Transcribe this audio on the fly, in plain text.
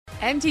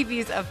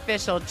MTV's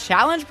official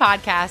Challenge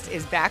podcast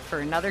is back for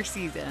another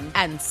season.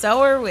 And so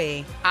are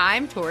we.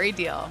 I'm Tori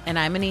Deal. And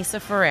I'm Anissa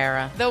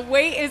Ferreira. The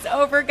wait is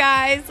over,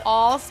 guys.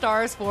 All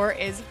Stars 4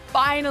 is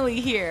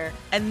finally here.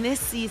 And this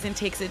season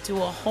takes it to a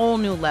whole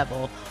new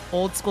level.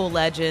 Old school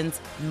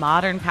legends,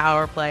 modern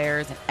power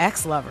players, and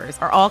ex-lovers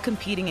are all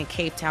competing in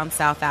Cape Town,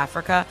 South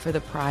Africa for the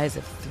prize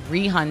of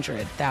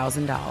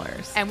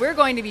 $300,000. And we're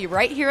going to be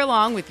right here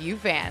along with you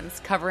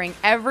fans, covering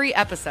every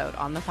episode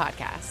on the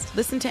podcast.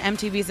 Listen to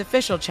MTV's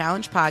official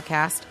Challenge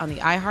podcast on the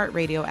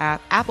iHeartRadio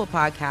app, Apple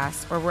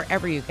Podcasts, or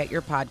wherever you get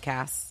your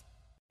podcasts.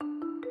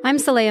 I'm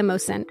Saleha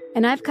Mohsin,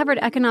 and I've covered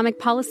economic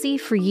policy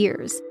for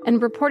years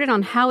and reported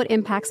on how it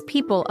impacts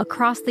people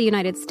across the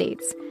United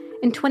States.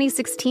 In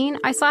 2016,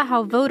 I saw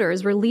how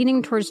voters were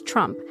leaning towards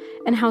Trump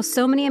and how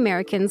so many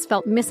Americans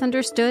felt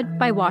misunderstood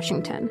by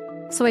Washington.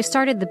 So I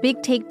started The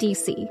Big Take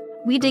DC.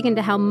 We dig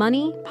into how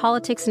money,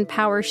 politics, and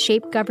power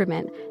shape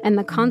government and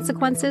the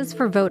consequences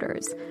for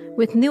voters.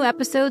 With new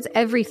episodes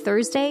every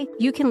Thursday,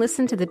 you can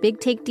listen to The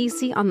Big Take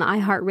DC on the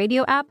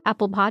iHeartRadio app,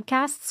 Apple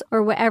Podcasts,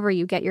 or wherever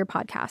you get your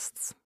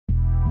podcasts.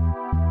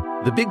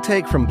 The Big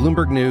Take from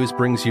Bloomberg News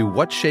brings you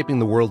what's shaping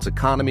the world's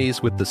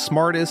economies with the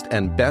smartest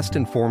and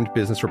best-informed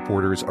business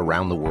reporters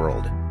around the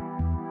world.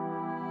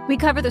 We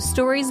cover the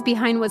stories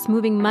behind what's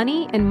moving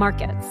money and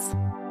markets.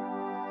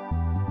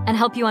 And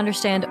help you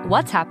understand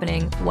what's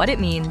happening, what it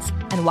means,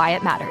 and why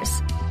it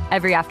matters.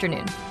 Every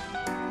afternoon.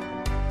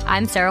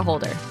 I'm Sarah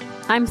Holder.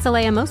 I'm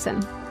Saleha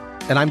Mohsin.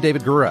 And I'm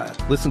David Gura.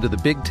 Listen to The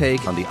Big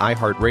Take on the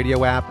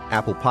iHeartRadio app,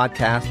 Apple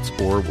Podcasts,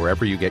 or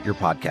wherever you get your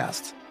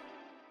podcasts.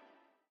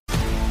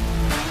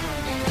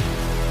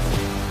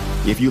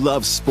 If you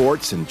love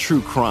sports and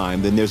true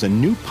crime, then there's a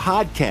new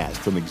podcast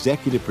from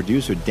executive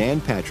producer Dan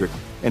Patrick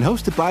and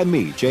hosted by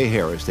me, Jay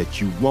Harris,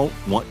 that you won't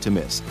want to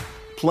miss.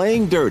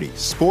 Playing Dirty: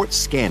 Sports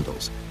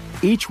Scandals.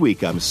 Each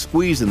week, I'm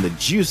squeezing the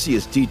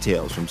juiciest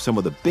details from some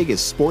of the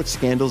biggest sports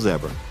scandals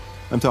ever.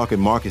 I'm talking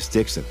Marcus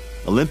Dixon,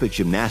 Olympic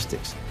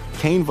gymnastics,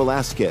 Cain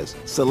Velasquez,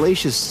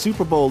 salacious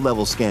Super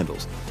Bowl-level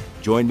scandals.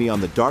 Join me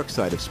on the dark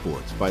side of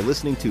sports by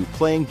listening to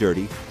Playing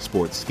Dirty: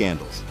 Sports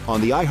Scandals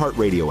on the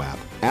iHeartRadio app,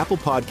 Apple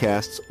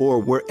Podcasts, or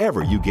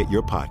wherever you get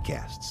your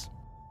podcasts.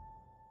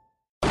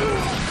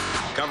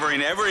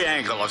 Covering every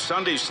angle of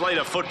Sunday's slate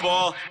of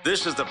football,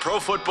 this is the Pro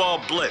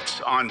Football Blitz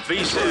on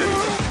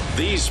VSiN,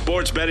 the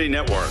sports betting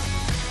network.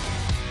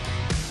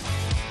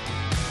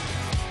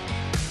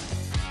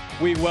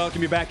 We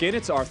welcome you back in.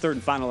 It's our third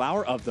and final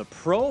hour of the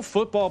Pro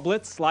Football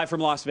Blitz, live from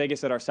Las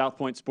Vegas at our South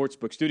Point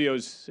Sportsbook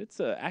studios. It's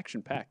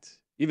action-packed,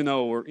 even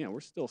though we're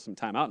still some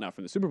time out now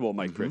from the Super Bowl,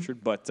 Mike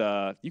Pritchard. But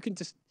you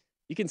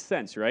can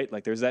sense, right?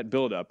 Like there's that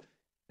build-up.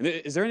 And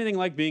is there anything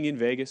like being in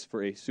Vegas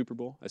for a Super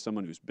Bowl? As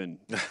someone who's been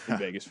in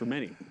Vegas for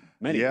many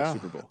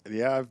Super Bowl.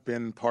 Yeah, I've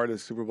been part of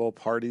Super Bowl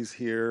parties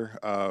here.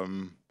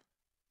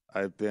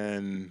 I've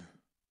been.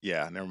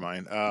 Yeah, never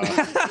mind.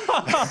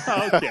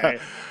 Okay.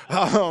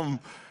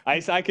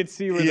 I could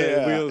see where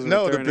the wheels were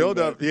turning. The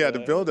build-up.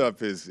 The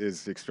build-up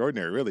is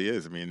extraordinary. It really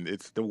is. I mean,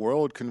 it's the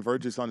world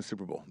converges on the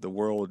Super Bowl. The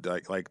world,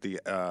 like the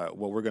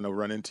what we're going to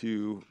run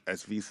into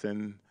as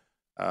VSiN,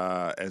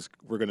 as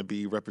we're going to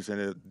be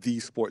represented the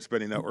sports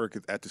betting network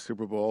at the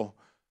Super Bowl.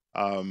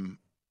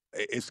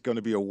 It's going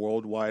to be a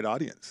worldwide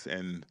audience,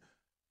 and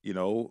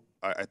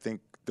I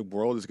think the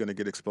world is going to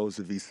get exposed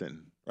to VSiN,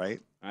 right?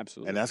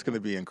 Absolutely. And that's going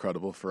to be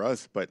incredible for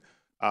us. But,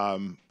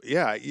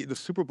 the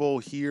Super Bowl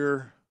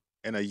here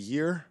in a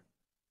year,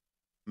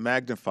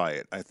 magnify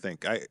it, I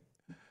think.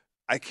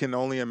 I can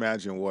only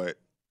imagine what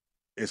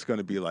it's going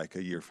to be like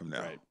a year from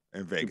now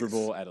in Vegas. Super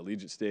Bowl at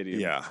Allegiant Stadium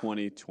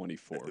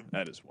 2024.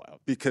 That is wild.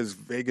 Because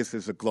Vegas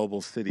is a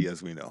global city,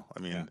 as we know. I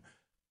mean,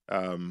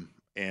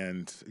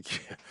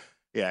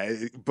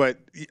 but,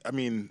 I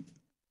mean,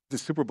 the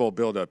Super Bowl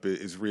buildup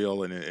is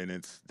real, and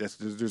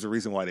there's a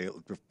reason why they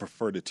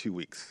prefer the 2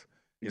 weeks.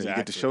 You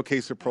get to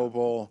showcase the Pro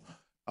Bowl,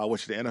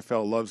 which the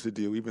NFL loves to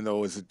do, even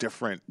though it's a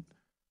different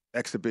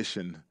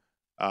exhibition.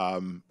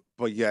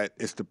 But yet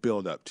it's the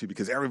buildup too,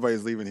 because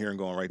everybody's leaving here and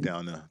going right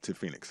down to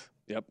Phoenix.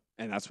 Yep,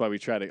 and that's why we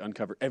try to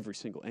uncover every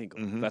single angle.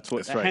 That's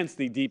right. Hence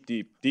the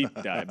deep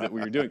dive that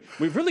we were doing.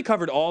 We've really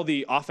covered all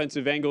the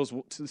offensive angles.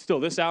 Still,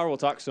 this hour we'll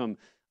talk some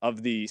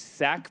of the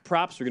sack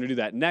props. We're going to do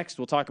that next.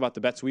 We'll talk about the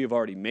bets we have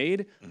already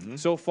made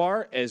so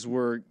far, as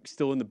we're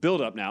still in the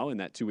build-up now in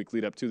that 2-week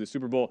lead-up to the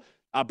Super Bowl.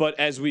 But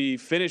as we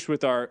finish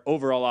with our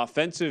overall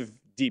offensive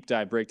deep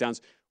dive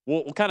breakdowns,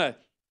 we'll kind of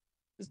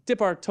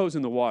dip our toes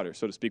in the water,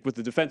 so to speak, with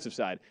the defensive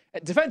side.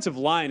 Defensive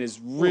line is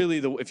really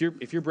if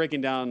you're breaking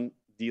down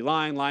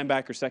D-line,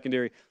 linebacker,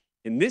 secondary,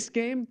 in this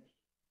game,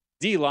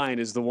 D-line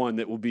is the one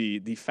that will be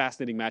the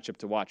fascinating matchup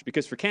to watch,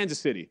 because for Kansas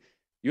City,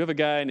 you have a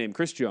guy named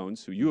Chris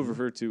Jones, who you have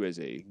referred to as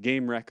a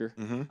game wrecker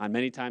on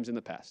many times in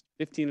the past.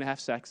 15.5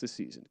 sacks this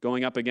season,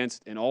 going up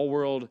against an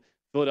all-world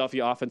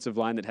Philadelphia offensive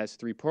line that has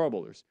 3 Pro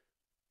Bowlers.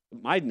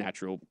 My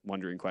natural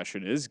wondering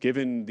question is,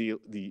 given the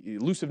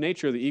elusive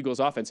nature of the Eagles'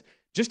 offense,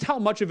 just how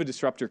much of a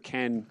disruptor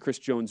can Chris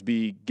Jones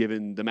be,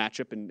 given the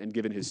matchup and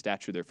given his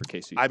stature there for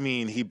KC? I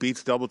mean, he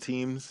beats double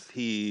teams.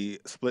 He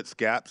splits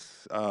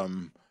gaps.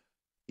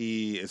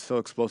 He is so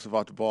explosive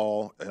off the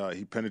ball.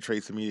 He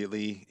penetrates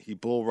immediately. He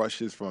bull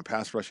rushes from a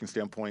pass rushing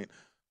standpoint.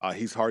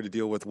 He's hard to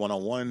deal with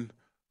one-on-one.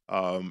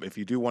 If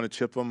you do want to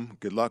chip him,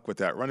 good luck with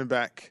that running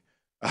back.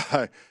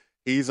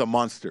 He's a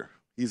monster.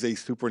 He's a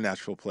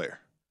supernatural player.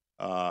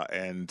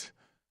 And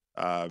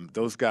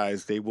those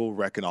guys, they will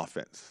wreck an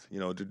offense. You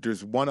know,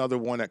 there's one other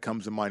one that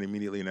comes to mind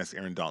immediately, and that's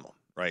Aaron Donald,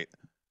 right?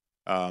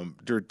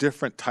 They're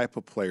different type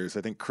of players.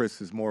 I think Chris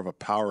is more of a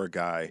power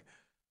guy,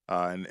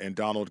 and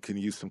Donald can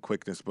use some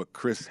quickness, but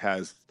Chris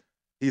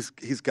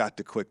he's got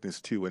the quickness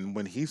too. And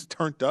when he's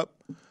turned up,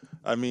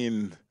 I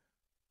mean,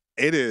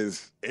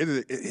 it's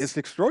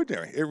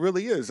extraordinary. It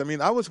really is. I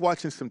mean, I was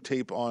watching some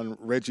tape on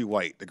Reggie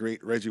White, the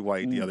great Reggie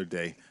White, the other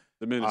day.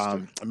 The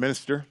minister. A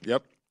minister,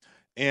 yep.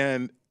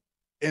 And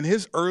in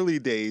his early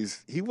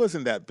days, he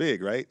wasn't that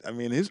big, right? I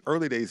mean, in his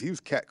early days, he was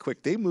cat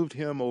quick. They moved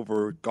him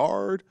over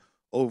guard,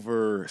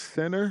 over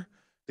center.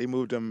 They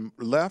moved him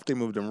left. They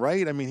moved him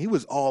right. I mean, he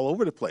was all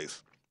over the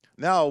place.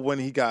 Now, when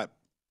he got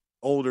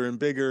older and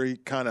bigger, he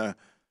kind of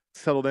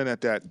settled in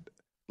at that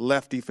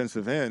left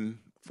defensive end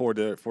for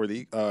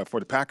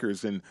the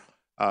Packers, and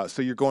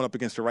so you're going up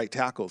against the right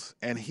tackles,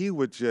 and he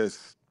would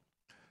just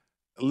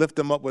lift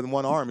them up with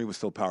one arm. He was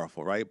so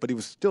powerful, right? But he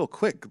was still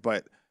quick.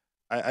 But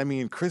I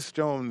mean, Chris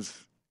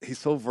Jones, he's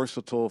so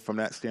versatile from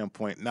that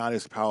standpoint. Not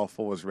as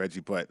powerful as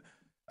Reggie, but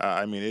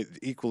I mean, it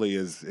equally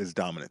is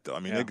dominant, though. I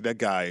mean, that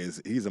guy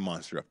he's a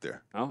monster up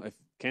there. Well, if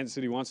Kansas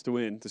City wants to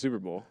win the Super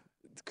Bowl,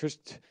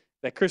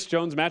 that Chris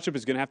Jones matchup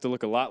is going to have to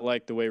look a lot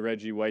like the way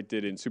Reggie White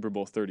did in Super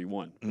Bowl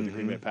 31 with the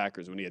Green Bay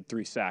Packers when he had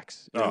 3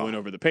 sacks and went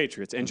over the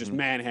Patriots and just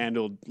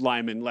manhandled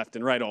linemen left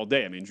and right all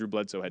day. I mean, Drew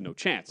Bledsoe had no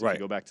chance. If you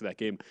go back to that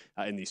game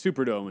in the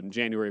Superdome in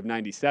January of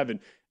 '97.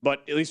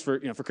 But at least for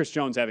Chris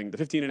Jones having the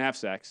 15.5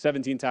 sacks,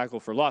 17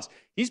 tackle for loss,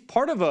 he's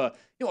part of a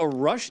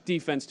rush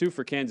defense too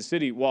for Kansas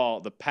City.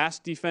 While the pass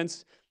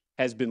defense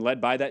has been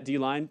led by that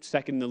D-line,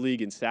 second in the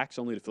league in sacks,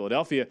 only to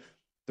Philadelphia.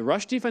 The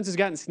rush defense has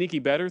gotten sneaky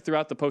better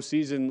throughout the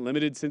postseason,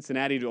 limited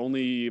Cincinnati to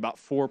only about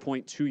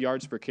 4.2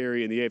 yards per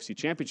carry in the AFC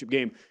Championship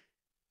game.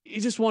 You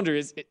just wonder,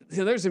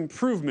 there's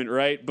improvement,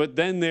 right? But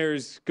then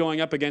there's going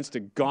up against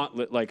a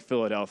gauntlet like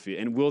Philadelphia.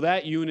 And will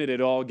that unit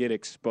at all get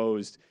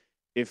exposed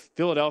if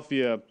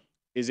Philadelphia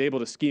is able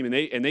to scheme and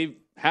they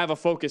have a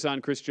focus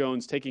on Chris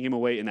Jones taking him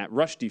away in that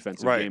rush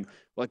defensive game?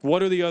 Like,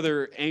 what are the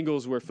other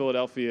angles where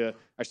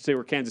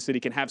where Kansas City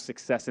can have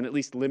success and at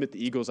least limit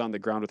the Eagles on the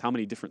ground with how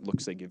many different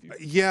looks they give you?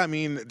 Yeah, I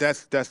mean,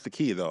 that's the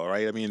key, though,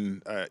 right? I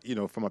mean,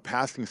 from a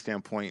passing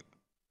standpoint,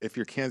 if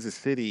you're Kansas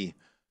City,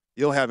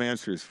 you'll have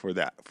answers for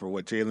that, for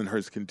what Jalen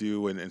Hurts can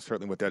do, and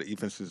certainly what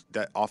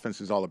that offense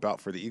is all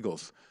about for the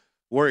Eagles.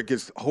 Where it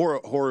gets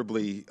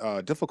horribly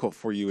difficult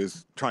for you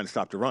is trying to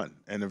stop the run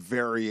and the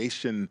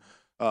variation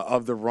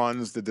of the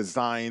runs, the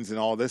designs, and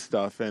all this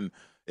stuff. And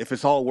if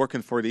it's all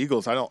working for the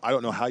Eagles, I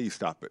don't know how you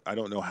stop it. I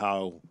don't know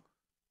how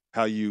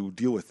you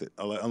deal with it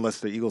unless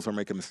the Eagles are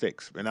making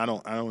mistakes, and I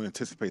don't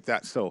anticipate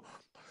that. So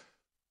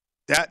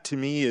that to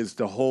me is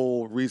the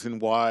whole reason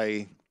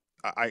why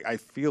I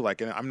feel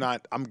like, and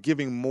I'm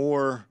giving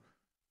more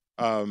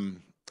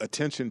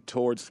attention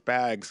towards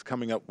Spags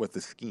coming up with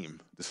a scheme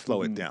to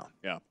slow it down.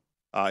 Yeah.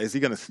 Is he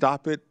going to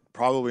stop it?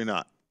 Probably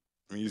not.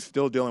 I mean, you're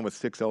still dealing with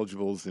 6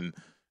 eligibles and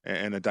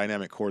a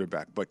dynamic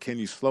quarterback. But can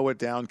you slow it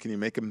down? Can you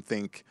make him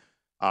think?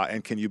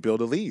 And can you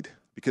build a lead?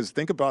 Because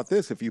think about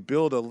this. If you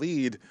build a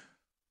lead,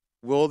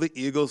 will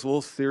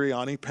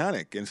Sirianni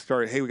panic and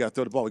start, hey, we got to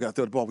throw the ball, we got to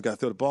throw the ball, we got to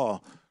throw the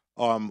ball?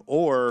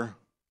 Or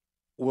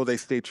will they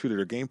stay true to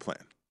their game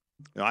plan?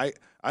 I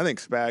think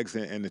Spags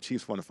and the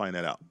Chiefs want to find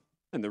that out.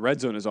 And the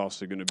red zone is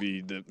also going to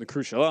be the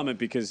crucial element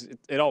because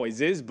it always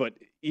is, but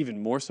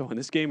even more so in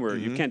this game where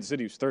Kansas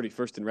City was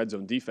 31st in red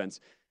zone defense.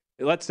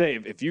 Let's say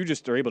if you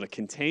just are able to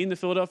contain the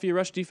Philadelphia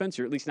rush defense,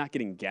 you're at least not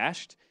getting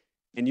gashed,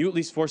 and you at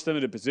least force them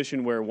into a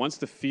position where once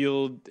the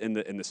field and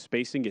the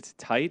spacing gets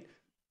tight,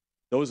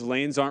 those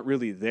lanes aren't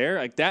really there.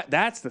 Like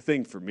that's the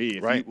thing for me.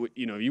 If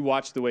you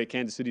watch the way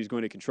Kansas City is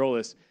going to control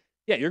this,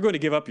 yeah, you're going to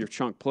give up your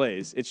chunk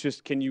plays. It's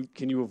just can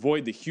you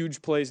avoid the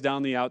huge plays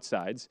down the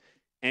outsides?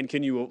 And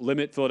can you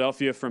limit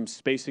Philadelphia from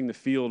spacing the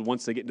field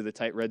once they get into the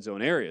tight red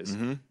zone areas?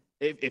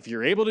 If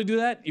you're able to do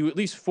that, you at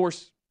least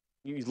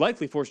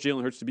likely force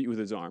Jalen Hurts to beat with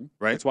his arm.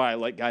 Right. That's why I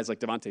like guys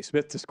like Devontae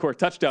Smith to score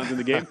touchdowns in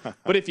the game.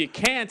 But if you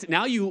can't,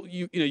 now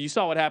you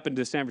saw what happened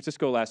to San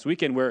Francisco last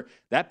weekend where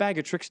that bag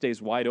of tricks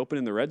stays wide open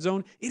in the red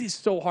zone. It is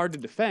so hard to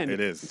defend. It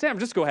is. San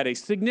Francisco had a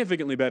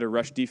significantly better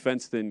rush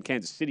defense than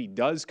Kansas City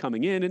does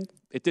coming in, and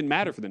it didn't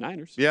matter for the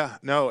Niners. Yeah,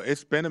 no,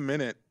 it's been a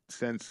minute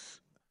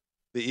since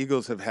the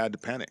Eagles have had to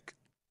panic.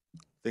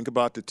 Think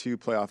about the 2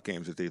 playoff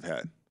games that they've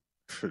had.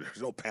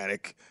 There's no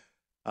panic.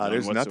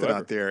 There's nothing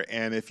out there.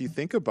 And if you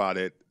think about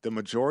it, the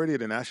majority of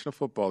the National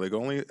Football League,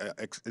 only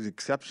an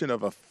exception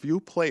of a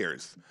few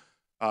players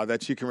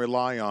that you can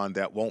rely on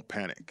that won't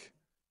panic.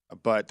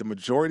 But the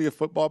majority of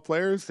football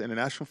players in the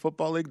National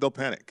Football League, they'll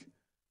panic,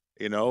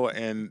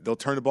 and they'll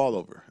turn the ball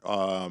over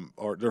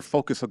or their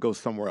focus will go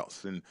somewhere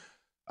else. And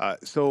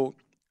so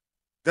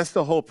that's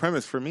the whole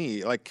premise for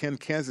me. Like, can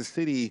Kansas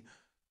City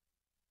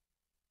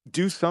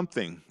do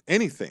something,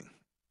 anything,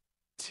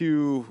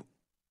 to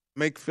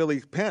make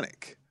Philly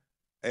panic.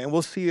 And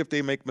we'll see if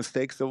they make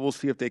mistakes, and we'll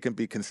see if they can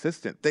be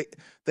consistent.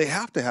 They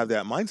have to have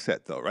that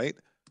mindset, though, right?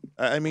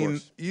 I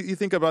mean, you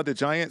think about the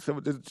Giants,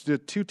 the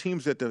two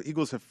teams that the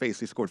Eagles have faced,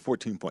 they scored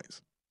 14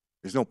 points.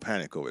 There's no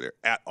panic over there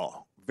at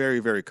all. Very,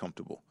 very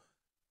comfortable.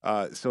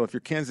 So if you're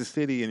Kansas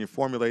City and you're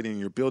formulating,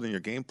 you're building your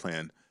game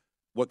plan,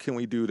 what can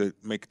we do to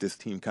make this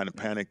team kind of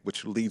panic,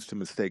 which leads to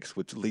mistakes,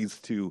 which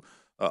leads to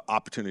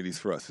opportunities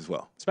for us as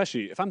well?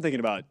 Especially if I'm thinking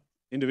about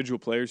individual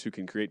players who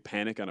can create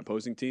panic on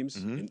opposing teams.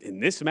 In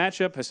this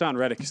matchup, Hassan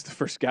Reddick is the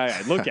first guy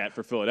I'd look at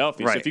for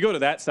Philadelphia. Right. So if you go to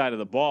that side of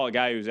the ball, a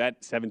guy who's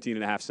at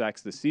 17.5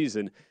 sacks this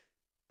season.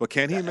 But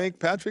can he make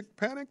Patrick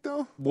panic,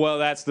 though? Well,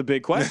 that's the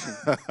big question.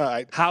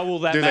 How will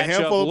that matchup look? There's a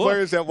handful of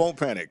players that won't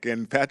panic,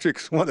 and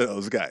Patrick's one of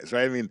those guys,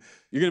 right? I mean,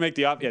 you're going to make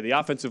the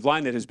offensive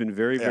line that has been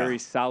very, very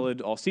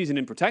solid all season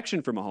in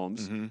protection for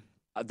Mahomes.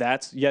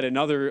 That's yet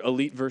another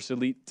elite versus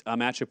elite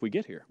matchup we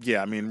get here.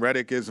 Yeah, I mean,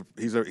 Reddick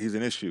he's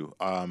an issue.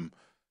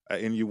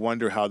 And you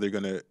wonder how they're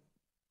going to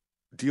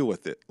deal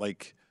with it.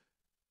 Like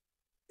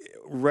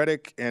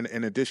Reddick, and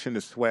in addition to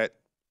Sweat,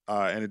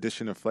 in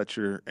addition to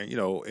Fletcher, and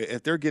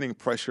if they're getting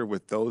pressure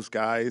with those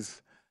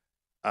guys,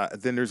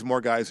 then there's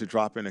more guys who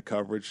drop into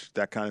coverage,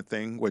 that kind of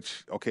thing.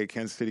 Which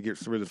Kansas City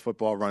gets rid of the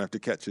football, run after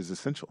catch is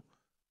essential.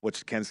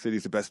 Which Kansas City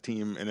is the best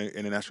team in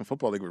the National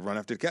Football League with run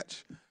after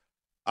catch.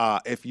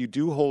 If you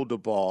do hold the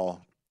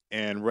ball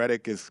and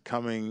Reddick is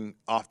coming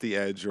off the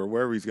edge or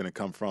wherever he's going to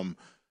come from.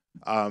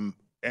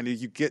 And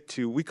you get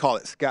to, we call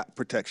it scat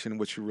protection,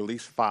 which you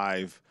release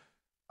 5.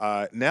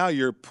 Now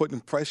you're putting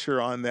pressure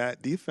on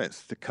that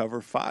defense to cover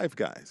 5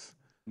 guys.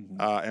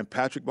 And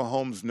Patrick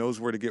Mahomes knows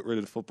where to get rid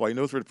of the football. He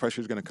knows where the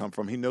pressure is going to come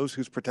from. He knows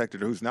who's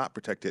protected or who's not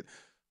protected.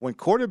 When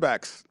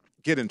quarterbacks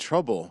get in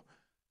trouble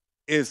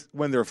is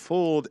when they're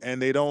fooled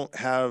and they don't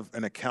have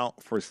an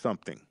account for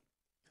something.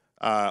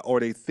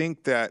 Or they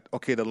think that,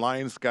 the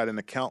Lions got an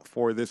account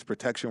for this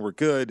protection, we're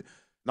good,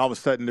 and all of a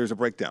sudden there's a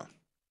breakdown.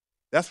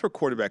 That's where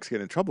quarterbacks get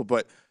in trouble.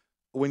 But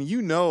when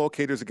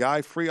there's a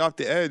guy free off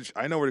the edge,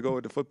 I know where to go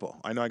with the football.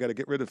 I know I got to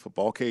get rid of the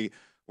football.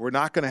 We're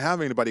not going to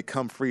have anybody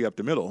come free up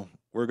the middle.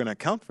 We're going to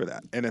account for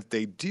that. And if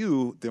they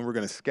do, then we're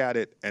going to scat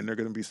it, and they're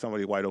going to be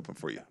somebody wide open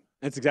for you.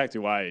 That's exactly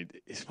why,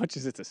 as much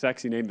as it's a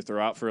sexy name to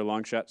throw out for a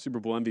long shot,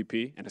 Super Bowl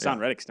MVP, and Hassan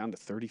Reddick's down to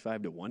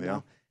 35-1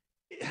 now,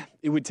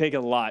 it would take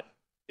a lot.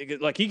 He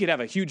could have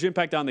a huge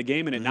impact on the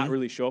game and it not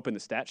really show up in the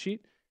stat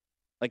sheet.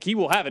 He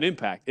will have an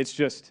impact. It's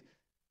just...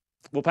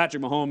 Well,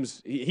 Patrick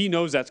Mahomes, he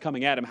knows that's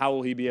coming at him. How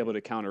will he be able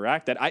to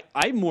counteract that?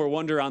 I more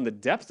wonder on the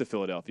depth of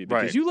Philadelphia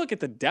because you look at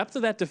the depth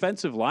of that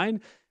defensive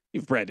line. You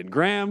have Brandon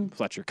Graham,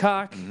 Fletcher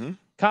Cox,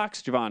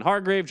 Javon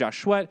Hargrave,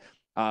 Josh Sweat,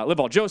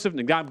 Linval Joseph,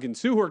 Ndamukong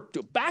Suh, who are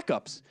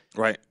backups.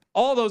 Right.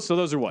 All those. So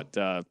those are what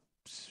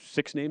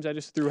 6 names I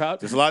just threw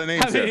out. There's a lot of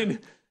names there.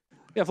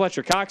 Yeah,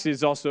 Fletcher Cox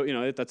is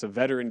also that's a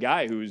veteran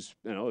guy who's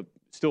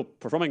still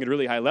performing at a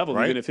really high level,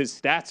 even if his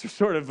stats are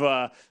sort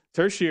of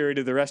tertiary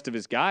to the rest of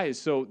his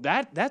guys. So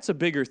that's a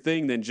bigger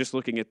thing than just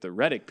looking at the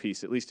Reddick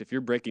piece, at least if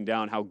you're breaking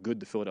down how good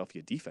the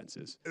Philadelphia defense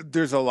is.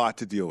 There's a lot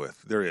to deal with.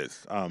 There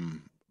is.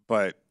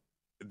 But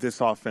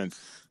this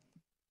offense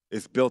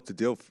is built to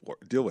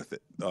deal with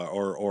it,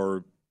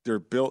 or they're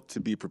built to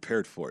be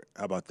prepared for it.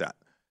 How about that?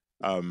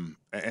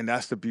 And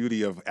that's the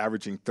beauty of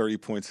averaging 30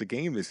 points a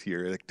game this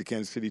year, like the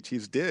Kansas City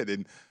Chiefs did.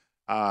 And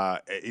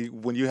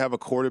when you have a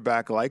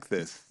quarterback like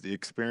this, the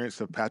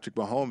experience of Patrick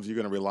Mahomes, you're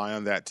going to rely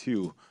on that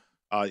too.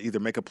 Either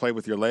make a play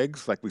with your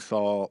legs, like we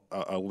saw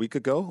a week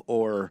ago,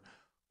 or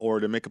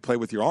to make a play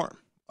with your arm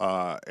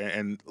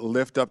and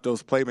lift up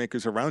those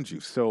playmakers around you.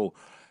 So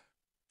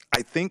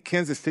I think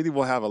Kansas City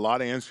will have a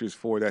lot of answers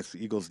for that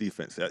Eagles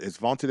defense. As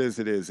vaunted as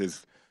it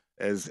is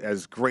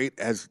as great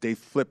as they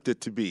flipped it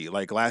to be.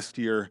 Like last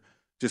year,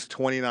 just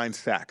 29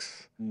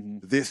 sacks.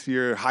 This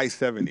year, high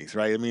 70s,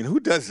 right? I mean, who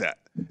does that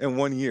in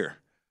 1 year?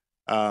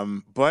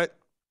 But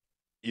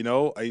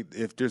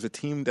if there's a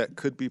team that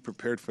could be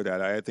prepared for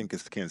that, I think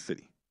it's Kansas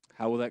City.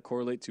 How will that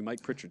correlate to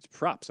Mike Pritchard's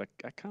props? I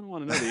kind of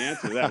want to know the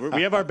answer to that.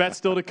 We have our bets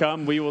still to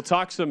come. We will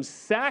talk some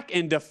sack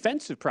and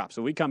defensive props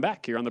when we come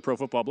back here on the Pro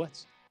Football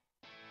Blitz.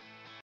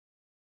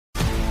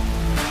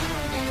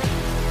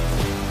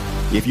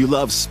 If you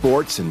love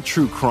sports and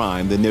true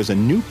crime, then there's a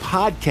new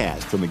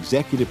podcast from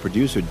executive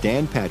producer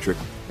Dan Patrick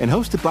and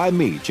hosted by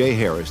me, Jay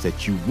Harris,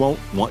 that you won't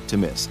want to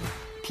miss.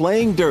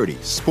 Playing Dirty: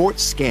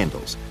 Sports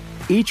Scandals.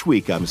 Each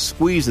week, I'm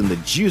squeezing the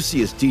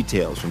juiciest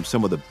details from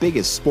some of the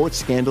biggest sports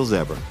scandals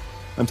ever.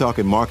 I'm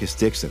talking Marcus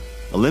Dixon,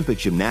 Olympic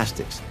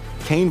gymnastics,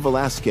 Cain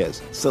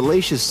Velasquez,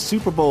 salacious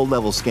Super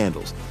Bowl-level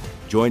scandals.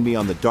 Join me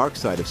on the dark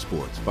side of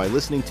sports by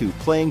listening to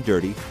Playing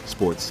Dirty: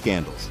 Sports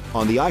Scandals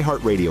on the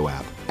iHeartRadio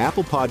app,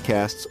 Apple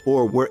Podcasts,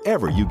 or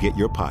wherever you get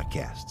your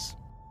podcasts.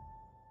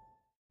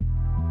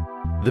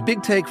 The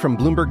Big Take from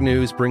Bloomberg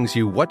News brings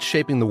you what's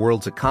shaping the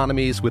world's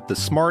economies with the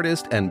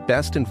smartest and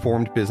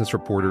best-informed business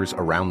reporters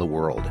around the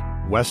world.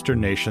 Western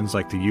nations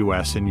like the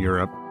U.S. and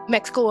Europe.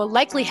 Mexico will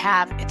likely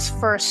have its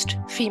first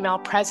female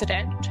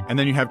president. And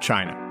then you have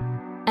China.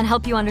 and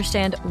help you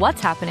understand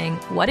what's happening,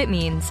 what it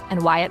means,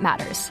 and why it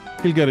matters.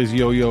 He'll get his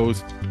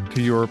yo-yos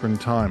to Europe in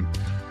time.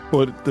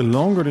 But the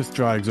longer this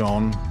drags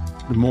on,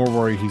 the more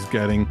worry he's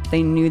getting.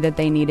 They knew that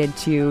they needed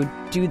to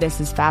do this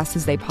as fast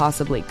as they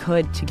possibly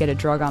could to get a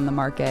drug on the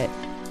market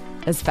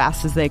as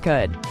fast as they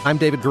could. I'm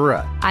David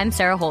Gura. I'm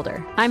Sarah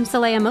Holder. I'm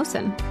Saleha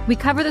Mohsen. We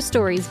cover the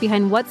stories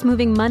behind what's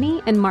moving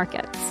money and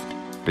markets.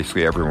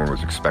 Basically, everyone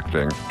was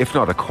expecting, if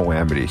not a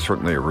calamity,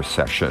 certainly a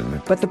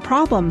recession. But the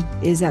problem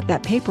is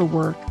that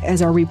paperwork,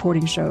 as our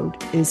reporting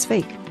showed, is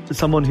fake. As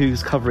someone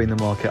who's covering the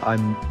market,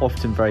 I'm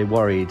often very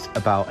worried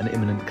about an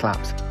imminent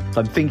collapse.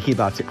 So I'm thinking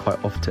about it quite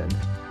often.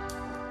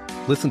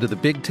 Listen to The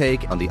Big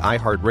Take on the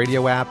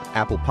iHeartRadio app,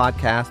 Apple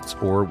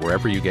Podcasts, or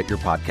wherever you get your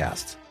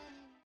podcasts.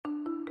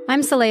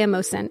 I'm Saleha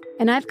Mohsen,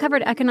 and I've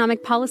covered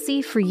economic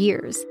policy for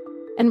years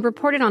and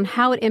reported on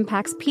how it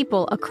impacts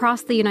people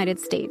across the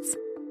United States.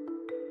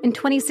 In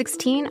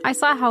 2016, I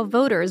saw how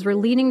voters were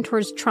leaning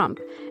towards Trump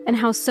and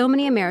how so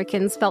many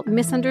Americans felt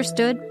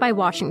misunderstood by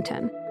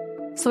Washington.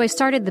 So I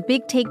started The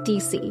Big Take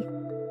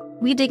DC.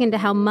 We dig into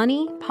how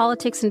money,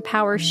 politics, and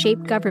power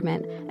shape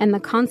government and the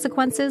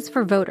consequences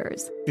for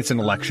voters. It's an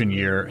election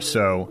year,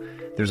 so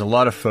there's a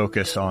lot of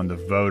focus on the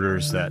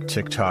voters that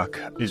TikTok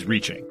is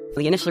reaching.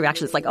 The initial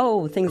reaction is like,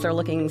 oh, things are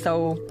looking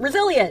so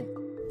resilient.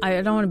 I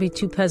don't want to be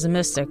too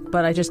pessimistic,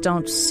 but I just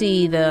don't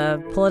see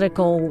the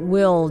political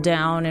will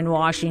down in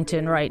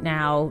Washington right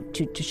now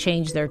to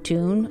change their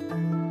tune.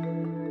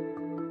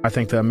 I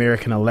think the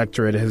American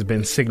electorate has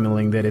been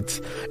signaling that it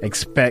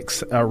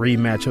expects a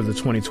rematch of the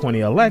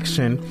 2020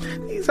 election.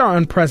 These are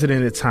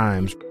unprecedented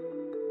times.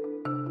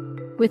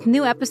 With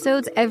new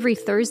episodes every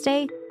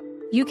Thursday,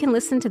 you can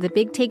listen to The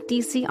Big Take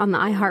DC on the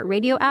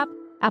iHeartRadio app,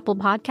 Apple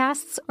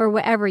Podcasts, or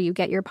wherever you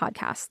get your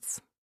podcasts.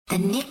 The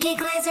Nikki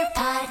Glaser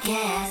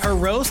Podcast. Her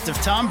roast of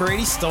Tom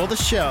Brady stole the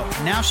show.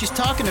 Now she's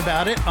talking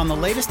about it on the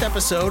latest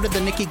episode of the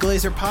Nikki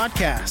Glaser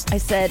Podcast. I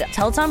said,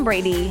 tell Tom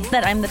Brady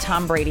that I'm the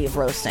Tom Brady of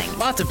roasting.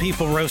 Lots of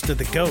people roasted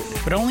the GOAT,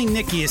 but only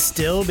Nikki is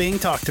still being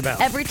talked about.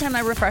 Every time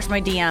I refresh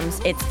my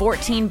DMs, it's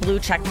 14 blue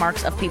check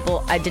marks of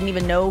people I didn't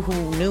even know who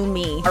knew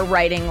me are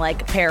writing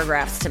like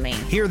paragraphs to me.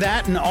 Hear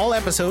that in all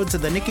episodes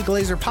of the Nikki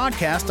Glaser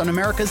Podcast on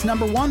America's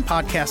 #1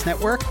 podcast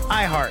network,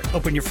 iHeart.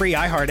 Open your free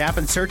iHeart app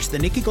and search the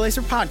Nikki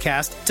Glaser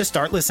Podcast to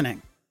start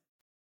listening.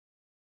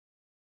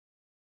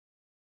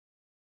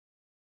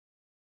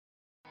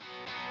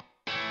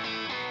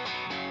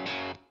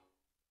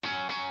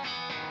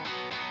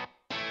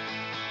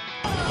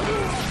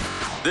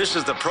 This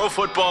is the Pro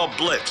Football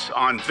Blitz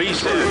on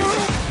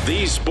VSiN,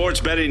 the sports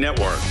betting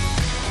network.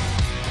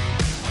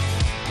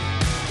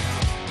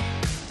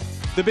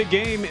 The big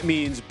game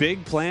means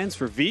big plans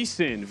for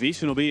VSiN.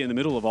 VSiN will be in the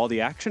middle of all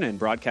the action and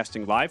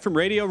broadcasting live from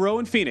Radio Row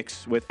in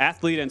Phoenix with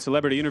athlete and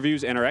celebrity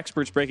interviews and our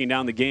experts breaking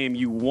down the game.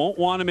 You won't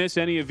want to miss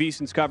any of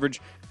VSiN's coverage,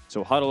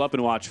 so huddle up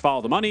and watch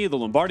Follow the Money, The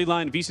Lombardi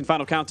Line, VSiN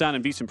Final Countdown,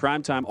 and VSiN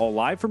Primetime all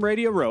live from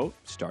Radio Row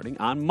starting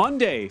on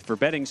Monday. For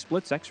betting,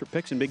 splits, extra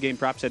picks, and big game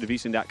props, head to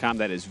VSiN.com.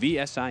 That is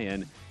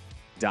VSIN.com.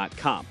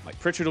 Mike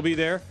Pritchard will be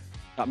there.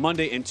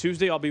 Monday and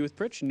Tuesday, I'll be with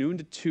Pritch, noon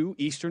to 2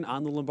 Eastern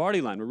on the Lombardi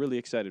Line. We're really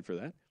excited for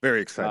that.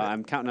 Very excited.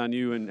 I'm counting on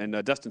you and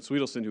Dustin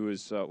Sweetelson, who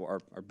is our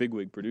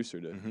bigwig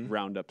producer, to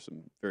round up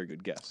some very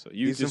good guests. So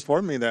He's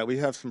informed me that we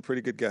have some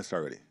pretty good guests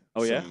already.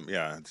 Oh, yeah?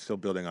 Yeah, still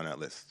building on that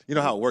list. You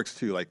know how it works,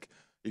 too. Like,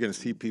 you're going to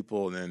see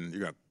people, and then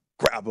you're going to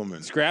grab them.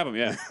 And grab them,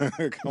 yeah.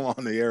 come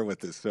on the air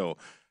with us. So,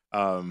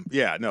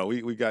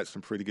 we got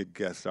some pretty good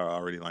guests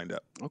already lined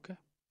up. Okay.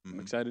 I'm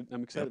excited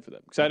for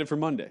that. Excited for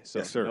Monday. So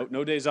yes, sir.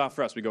 No days off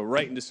for us. We go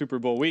right into Super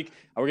Bowl week.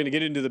 We're going to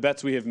get into the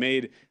bets we have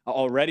made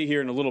already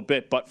here in a little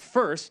bit. But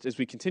first, as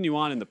we continue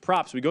on in the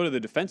props, we go to the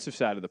defensive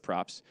side of the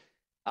props.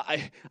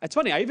 It's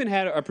funny. I even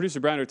had our producer,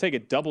 Brian Ortega,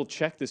 double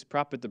check this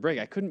prop at the break.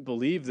 I couldn't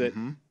believe that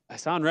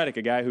Hassan Reddick,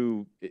 a guy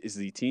who is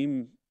the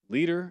team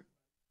leader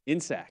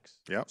in sacks,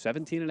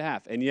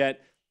 17.5. And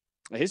yet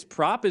his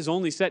prop is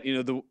only set,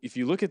 if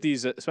you look at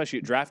these, especially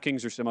at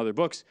DraftKings or some other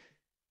books,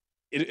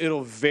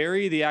 it'll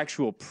vary the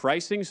actual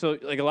pricing. So,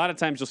 like, a lot of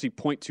times you'll see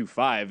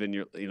 0.25,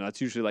 and that's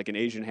usually like an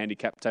Asian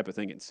handicap type of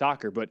thing in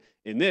soccer. But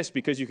in this,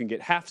 because you can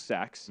get half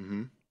sacks,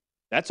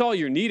 that's all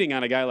you're needing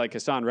on a guy like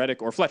Hassan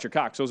Reddick or Fletcher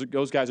Cox.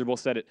 Those guys are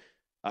both set at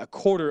a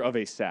quarter of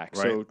a sack.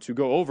 Right. So to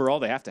go over, all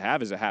they have to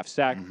have is a half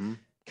sack.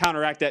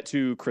 Counteract that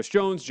to Chris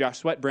Jones, Josh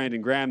Sweat,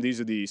 Brandon Graham. These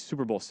are the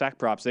Super Bowl sack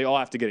props. They all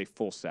have to get a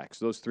full sack.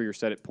 So those three are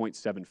set at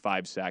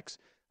 0.75 sacks.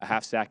 A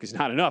half sack is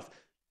not enough.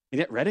 And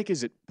yet Reddick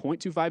is at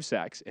 0.25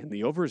 sacks, and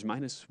the over is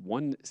minus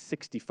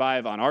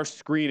 165 on our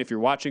screen. If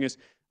you're watching us,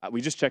 we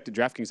just checked at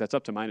DraftKings. That's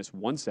up to minus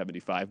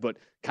 175. But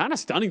kind of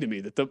stunning to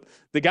me that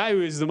the guy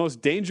who is the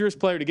most dangerous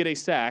player to get a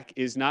sack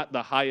is not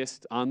the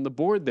highest on the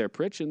board there,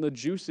 Pritch. And the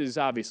juice is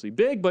obviously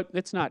big, but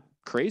it's not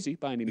crazy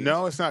by any means.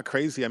 No, it's not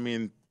crazy. I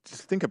mean,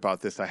 just think about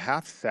this, a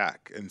half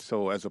sack. And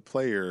so as a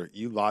player,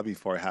 you lobby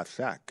for a half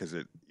sack because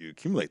you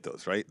accumulate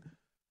those, right?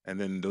 And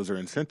then those are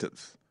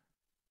incentives.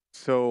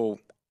 So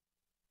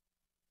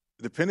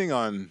depending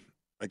on,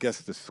 I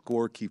guess, the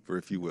scorekeeper,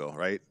 if you will,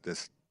 right?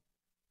 This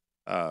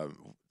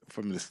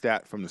from the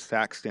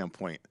sack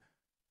standpoint,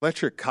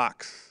 Fletcher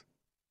Cox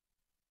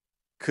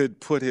could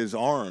put his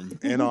arm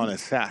in on a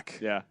sack.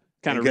 Yeah.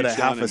 Kind of get a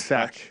half a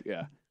sack. Touch.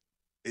 Yeah.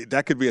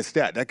 That could be a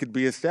stat. That could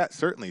be a stat,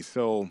 certainly.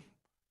 So,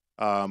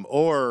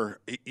 or,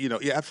 yeah,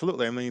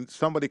 absolutely. I mean,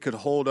 somebody could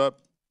hold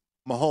up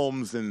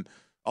Mahomes and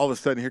all of a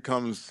sudden here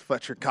comes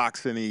Fletcher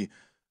Cox and he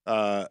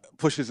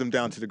pushes him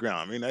down to the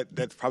ground. I mean,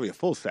 that's probably a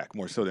full sack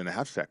more so than a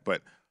half sack,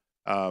 but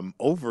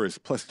over is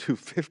plus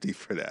 250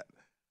 for that.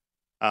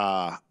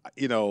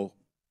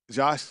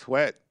 Josh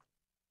Sweat,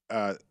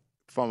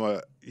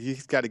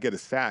 he's got to get a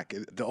sack.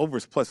 The over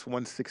is plus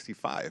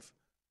 165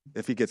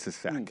 if he gets a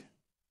sack.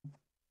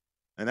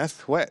 And that's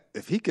Sweat.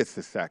 If he gets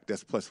the sack,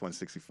 that's plus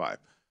 165.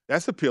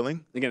 That's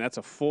appealing. Again, that's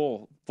a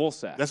full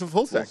sack. That's a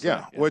full sack,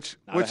 yeah. Which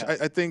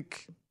I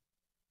think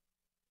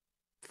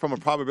from a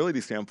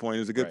probability standpoint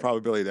is a good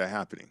probability of that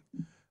happening.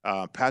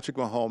 Patrick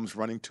Mahomes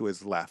running to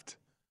his left,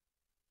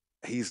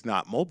 he's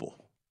not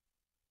mobile.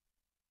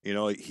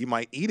 He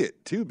might eat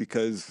it too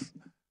because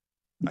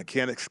I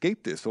can't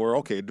escape this. Or,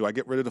 okay, do I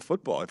get rid of the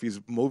football if he's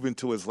moving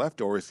to his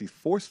left, or is he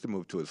forced to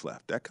move to his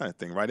left? That kind of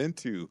thing, right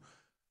into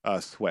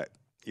Sweat.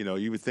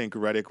 You would think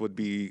Reddick would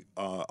be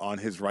on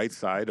his right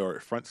side or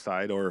front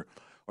side, or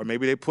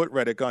maybe they put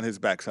Reddick on his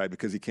backside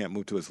because he can't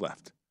move to his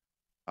left.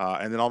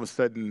 And then all of a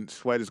sudden,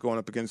 Sweat is going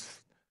up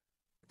against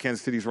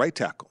Kansas City's right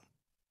tackle,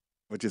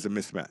 which is a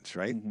mismatch,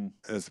 right?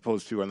 As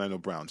opposed to Orlando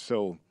Brown.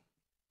 So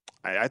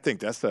I think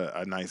that's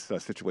a nice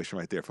situation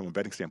right there from a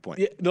betting standpoint.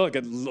 Yeah, look,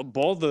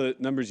 all the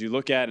numbers you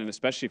look at, and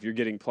especially if you're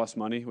getting plus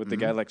money with the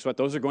guy like Sweat,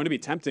 those are going to be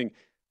tempting.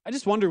 I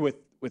just wonder with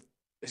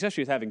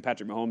especially with having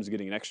Patrick Mahomes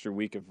getting an extra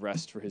week of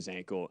rest for his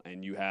ankle,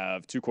 and you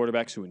have two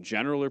quarterbacks who in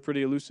general are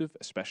pretty elusive,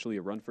 especially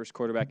a run-first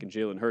quarterback in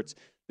Jalen Hurts.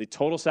 The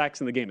total sacks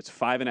in the game, it's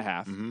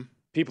 5.5.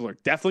 People are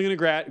definitely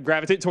going to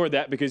gravitate toward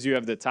that because you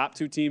have the top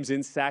two teams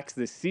in sacks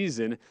this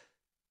season.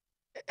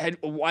 And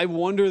I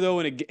wonder, though,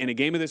 in a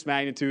game of this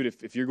magnitude,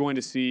 if you're going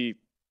to see,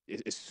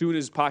 as soon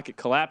as pocket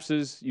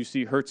collapses, you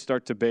see Hurts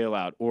start to bail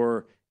out,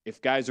 or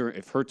if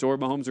Hurts or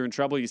Mahomes are in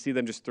trouble, you see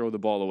them just throw the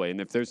ball away. And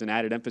if there's an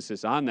added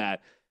emphasis on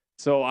that,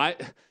 so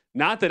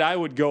not that I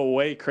would go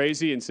away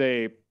crazy and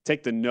say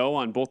take the no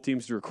on both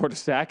teams to record a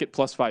sack at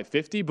plus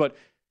 550, but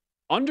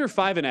under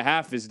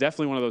 5.5 is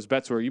definitely one of those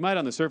bets where you might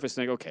on the surface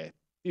think, okay,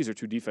 these are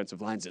two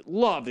defensive lines that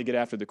love to get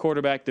after the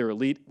quarterback. They're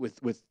elite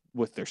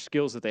with their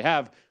skills that they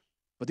have,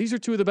 but these are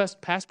two of the best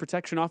pass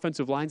protection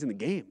offensive lines in the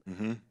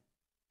game.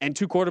 And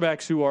two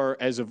quarterbacks who are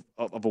as of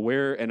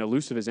aware and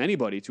elusive as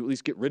anybody to at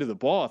least get rid of the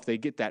ball if they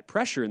get that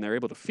pressure and they're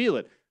able to feel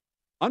it.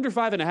 Under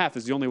 5.5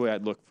 is the only way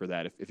I'd look for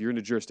that. If you're in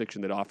a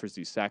jurisdiction that offers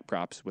these sack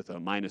props with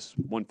a minus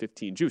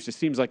 115 juice, it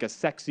seems like a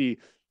sexy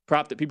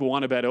prop that people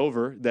want to bet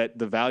over. That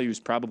the value is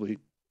probably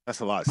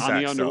that's a lot of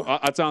sacks.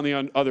 It's on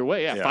the other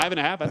way. Yeah,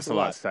 5.5. That's a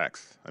lot of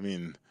sacks. I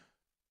mean,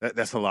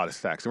 that's a lot of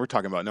sacks, and we're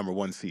talking about number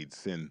one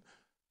seeds, and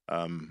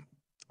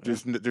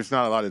there's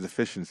not a lot of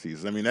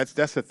deficiencies. I mean,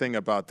 that's the thing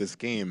about this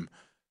game.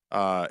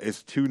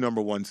 It's two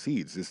number one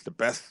seeds. It's the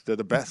best. They're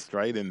the best,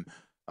 right? And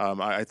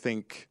I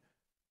think.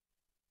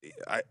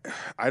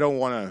 I don't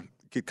want to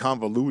get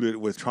convoluted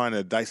with trying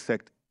to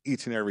dissect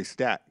each and every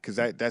stat because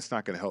that's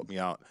not going to help me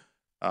out.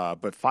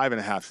 But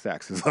 5.5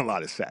 sacks is a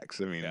lot of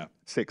sacks. I mean,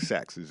 6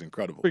 sacks is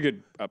incredible. Pretty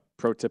good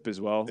pro tip as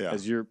well. Yeah.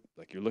 As you're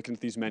looking at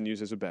these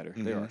menus as a bettor,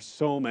 there are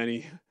so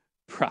many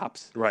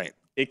props. Right.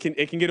 It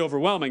can get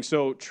overwhelming.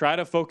 So try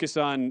to focus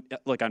on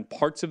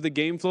parts of the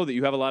game flow that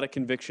you have a lot of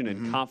conviction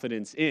and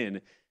confidence in.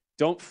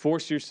 Don't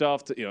force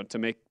yourself to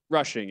make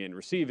rushing and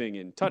receiving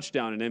and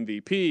touchdown and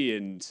MVP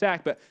and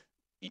sack, but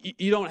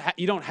you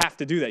don't have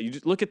to do that. You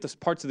just look at the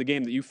parts of the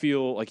game that you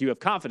feel like you have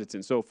confidence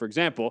in. So, for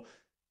example,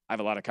 I have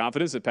a lot of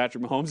confidence that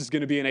Patrick Mahomes is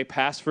going to be in a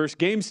pass-first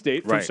game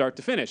state from start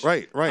to finish.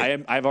 Right.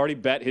 I've already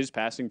bet his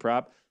passing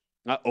prop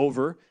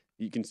over.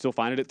 You can still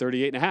find it at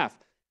 38.5.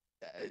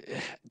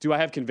 Do I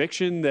have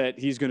conviction that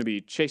he's going to be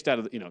chased out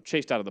of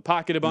the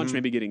pocket a bunch,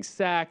 maybe getting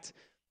sacked?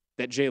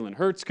 That Jalen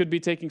Hurts could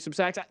be taking some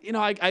sacks?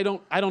 I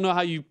don't know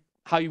how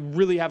you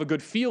really have a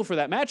good feel for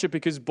that matchup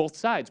because both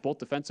sides, both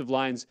defensive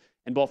lines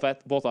and both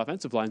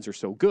offensive lines are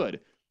so good.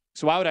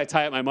 So why would I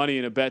tie up my money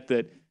in a bet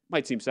that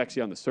might seem sexy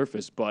on the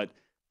surface, but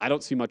I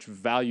don't see much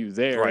value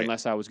there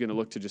unless I was going to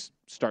look to just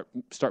start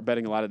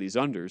betting a lot of these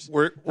unders.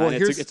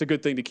 It's a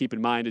good thing to keep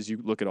in mind as you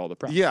look at all the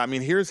props. Yeah, I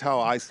mean, here's how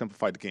I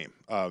simplified the game.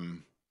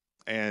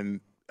 And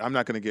I'm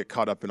not going to get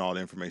caught up in all the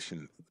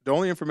information. The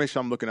only information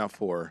I'm looking out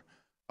for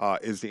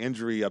is the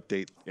injury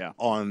update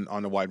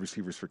on the wide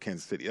receivers for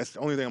Kansas City. That's the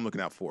only thing I'm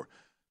looking out for.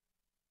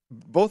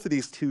 Both of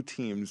these two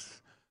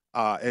teams,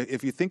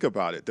 if you think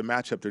about it, the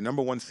matchup, their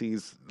number one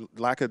seeds,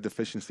 lack of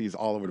deficiencies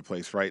all over the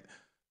place, right?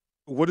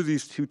 What do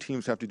these two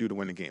teams have to do to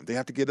win the game? They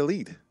have to get a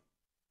lead.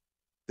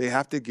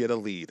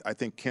 I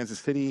think Kansas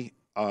City,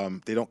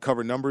 they don't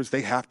cover numbers.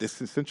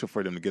 It's essential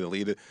for them to get a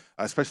lead,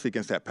 especially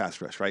against that pass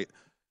rush, right?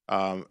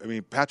 I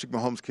mean, Patrick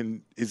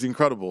Mahomes is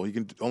incredible. He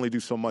can only do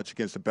so much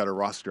against a better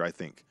roster, I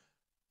think.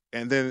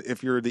 And then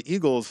if you're the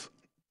Eagles,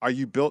 are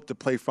you built to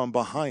play from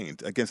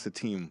behind against a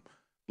team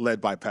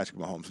led by Patrick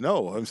Mahomes?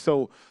 No. And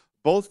so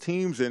both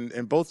teams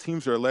and both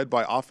teams are led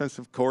by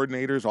offensive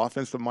coordinators,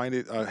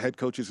 offensive-minded head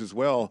coaches as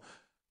well.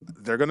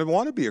 They're going to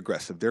want to be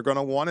aggressive. They're going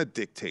to want to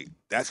dictate.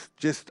 That's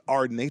just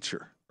our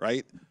nature,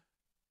 right?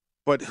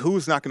 But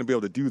who's not going to be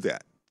able to do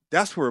that?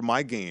 That's where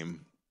my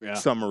game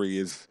summary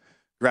is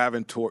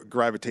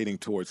gravitating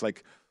towards.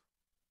 Like,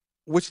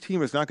 which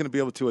team is not going to be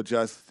able to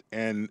adjust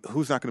and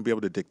who's not going to be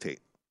able to dictate?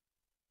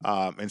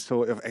 And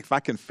so if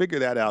I can figure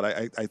that out,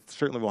 I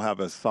certainly will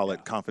have a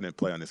solid, confident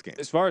play on this game.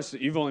 As far as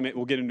you've only made,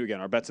 we'll get into, again,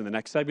 our bets in the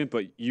next segment,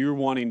 but you're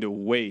wanting to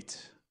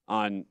wait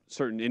on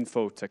certain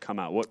info to come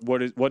out.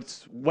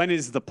 When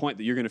is the point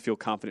that you're going to feel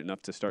confident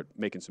enough to start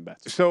making some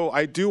bets? So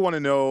I do want to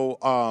know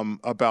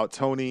about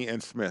Tony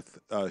and Smith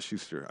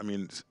Schuster. I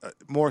mean,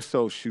 more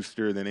so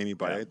Schuster than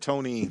anybody. Yeah.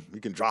 Tony,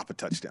 you can drop a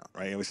touchdown,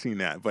 right? And we've seen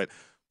that. But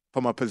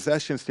from a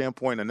possession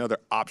standpoint, another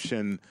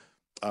option,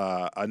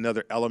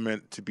 another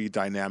element to be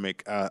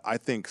dynamic, I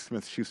think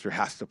Smith Schuster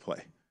has to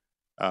play.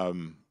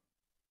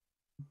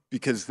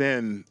 Because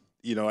then,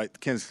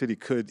 Kansas City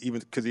could, even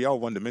because they are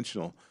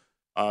one-dimensional,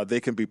 they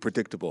can be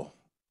predictable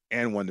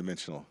and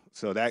one-dimensional.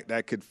 So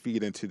that could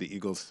feed into the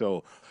Eagles.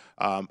 So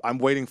I'm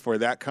waiting for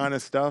that kind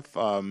of stuff,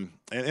 and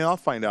I'll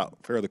find out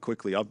fairly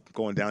quickly. I'm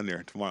going down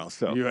there tomorrow.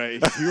 So you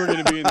are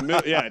going to be in the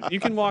middle. Yeah, you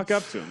can walk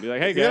up to him, be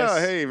like, "Hey guys, yeah,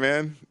 hey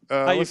man,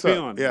 how you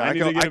feeling?" Yeah,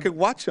 I could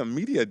watch him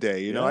media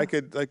day. You know, I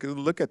could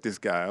look at this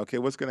guy. Okay,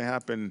 what's going to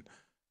happen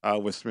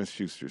with Smith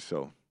Schuster?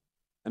 So.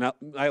 And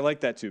I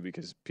like that too,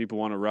 because people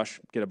want to rush,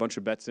 get a bunch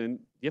of bets in.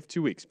 You have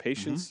 2 weeks.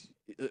 Patience.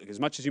 Mm-hmm. As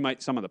much as you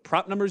might, some of the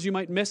prop numbers you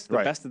might miss, the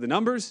best of the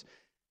numbers,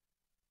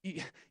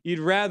 you'd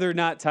rather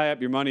not tie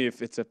up your money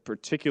if it's a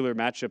particular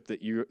matchup that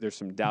there's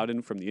some doubt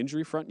in from the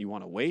injury front and you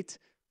want to wait.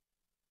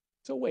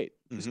 So wait.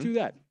 Just do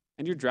that.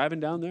 And you're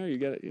driving down there. You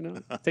got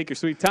to, take your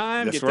sweet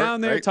time, get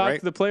down there, talk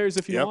to the players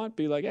if you want.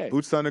 Be like, hey.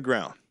 Boots on the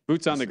ground.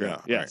 Boots on the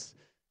ground, yes.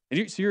 Right.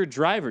 And so you're a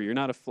driver. You're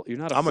not a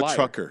I'm flyer. A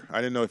trucker. I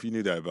didn't know if you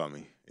knew that about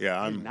me.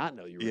 Yeah, I did not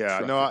know you were a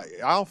trucker. No,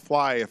 I'll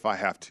fly if I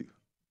have to.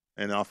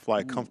 And I'll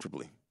fly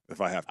comfortably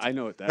if I have to. I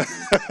know what that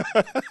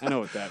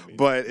means.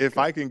 But if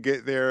I can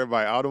get there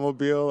by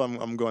automobile,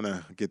 I'm going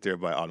to get there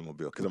by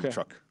automobile because I'm a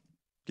trucker.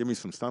 Give me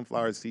some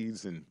sunflower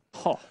seeds and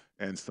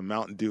some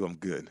Mountain Dew. I'm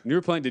good. When you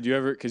were playing, did you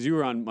ever, because you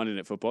were on Monday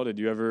Night Football, did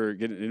you ever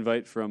get an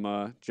invite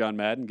from John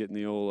Madden getting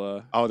the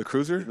old... the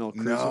Cruiser?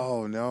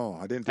 No,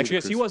 I didn't. Actually,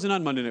 yes, he wasn't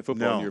on Monday Night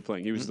Football when you were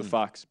playing. He was the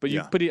Fox. But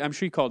I'm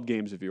sure he called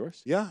games of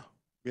yours. Yeah,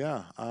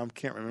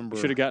 can't remember.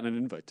 Should have gotten an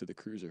invite to the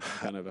Cruiser.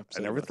 Kind of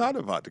upset. I never thought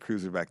about the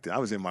Cruiser back then. I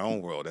was in my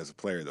own world as a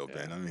player, though,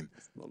 Ben. I mean,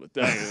 a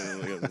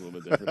little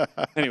bit different.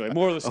 Anyway,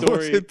 more of the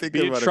story: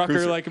 be a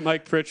trucker like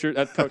Mike Pritchard.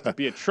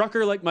 Be a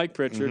trucker like Mike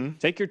Pritchard.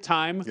 Take your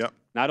time,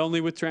 not only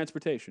with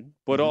transportation,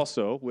 but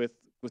also with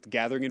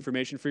gathering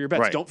information for your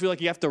bets. Don't feel like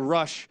you have to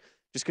rush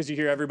just because you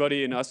hear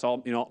everybody and us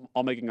all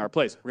making our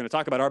plays. We're going to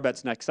talk about our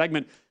bets next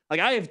segment. Like,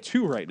 I have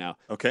 2 right now.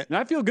 Okay. And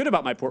I feel good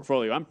about my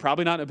portfolio. I'm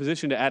probably not in a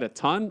position to add a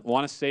ton.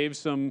 Want to save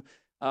some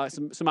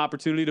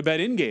opportunity to bet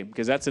in-game,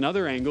 because that's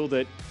another angle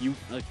that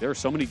there are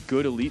so many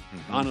good elite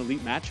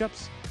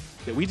matchups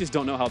that we just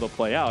don't know how they'll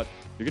play out.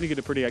 You're going to get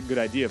a pretty good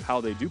idea of how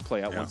they do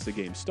play out once the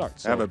game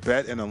starts. So, I have a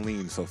bet and a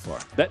lean so far.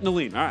 Bet and a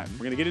lean. All right. We're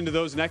going to get into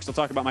those next. I'll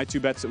talk about my 2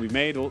 bets that we've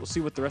made. We'll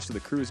see what the rest of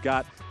the crew's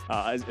got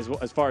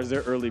as far as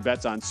their early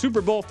bets on Super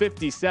Bowl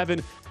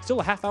 57. Still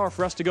a half hour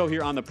for us to go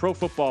here on the Pro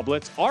Football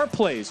Blitz. Our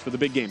plays for the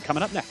big game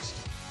coming up next.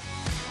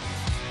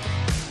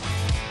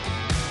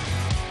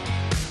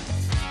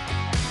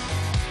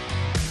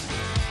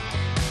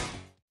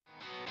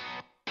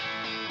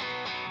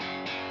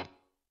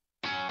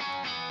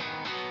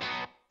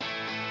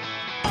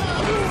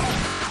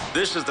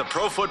 This is the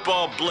Pro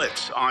Football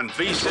Blitz on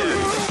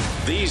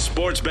VSiN, the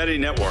sports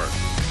betting network.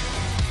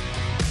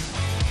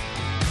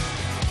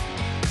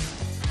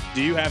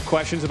 Do you have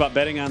questions about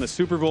betting on the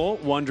Super Bowl,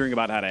 wondering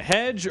about how to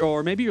hedge,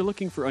 or maybe you're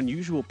looking for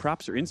unusual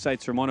props or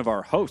insights from one of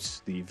our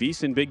hosts? The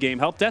VSiN Big Game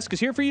Help Desk is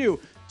here for you.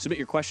 Submit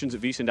your questions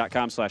at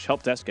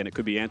vsin.com/helpdesk, and it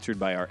could be answered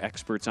by our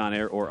experts on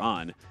air or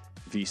on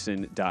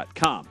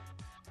vsin.com.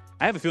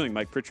 I have a feeling,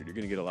 Mike Pritchard, you're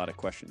going to get a lot of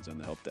questions on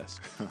the help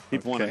desk.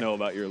 People want to know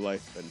about your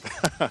life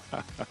and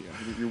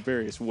your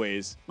various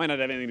ways. Might not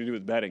have anything to do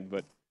with betting,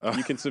 but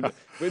you can submit.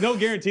 No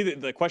guarantee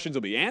that the questions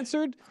will be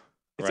answered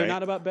if they're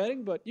not about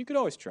betting, but you could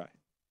always try.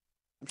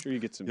 I'm sure you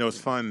get some. It's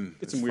fun.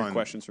 Get some weird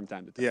questions from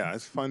time to time. Yeah,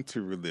 it's fun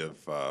to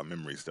relive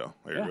memories, though.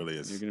 It really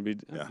is. You're going to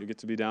be. You get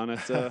to be down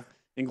at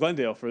in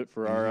Glendale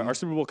for our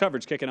Super Bowl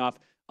coverage, kicking off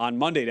on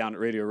Monday down at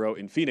Radio Row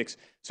in Phoenix.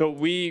 So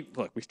we've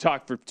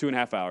talked for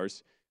 2.5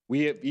 hours.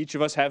 Each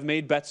of us have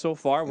made bets so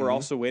far. We're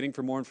also waiting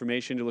for more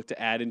information to look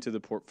to add into the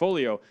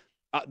portfolio.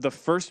 The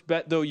first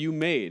bet, though, you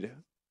made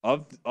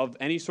of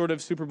any sort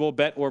of Super Bowl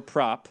bet or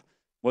prop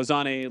was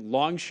on a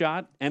long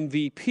shot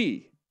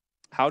MVP.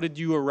 How did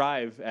you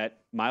arrive at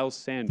Miles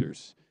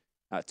Sanders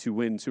to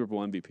win Super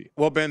Bowl MVP?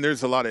 Well, Ben,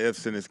 there's a lot of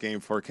ifs in this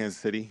game for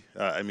Kansas City.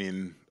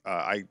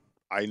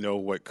 I know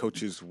what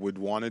coaches would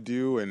want to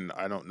do, and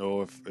I don't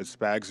know if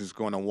Spags is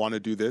going to want to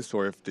do this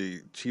or if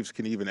the Chiefs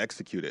can even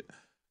execute it.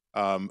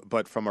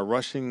 But from a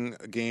rushing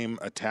game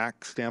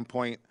attack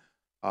standpoint,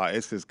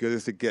 It's as good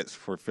as it gets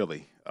for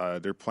Philly.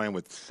 They're playing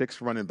with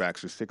 6 running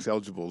backs or 6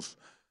 eligibles,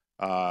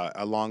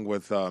 along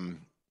with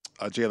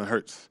Jalen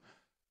Hurts.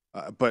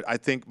 But I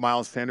think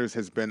Miles Sanders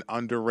has been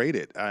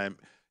underrated.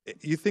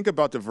 You think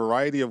about the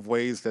variety of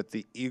ways that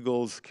the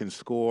Eagles can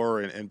score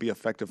and be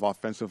effective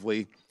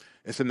offensively.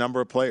 It's a number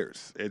of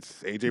players.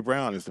 It's A.J.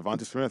 Brown, it's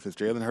Devonta Smith, it's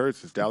Jalen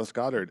Hurts, it's Dallas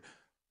Goedert,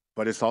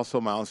 but it's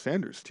also Miles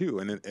Sanders too.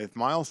 And if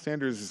Miles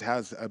Sanders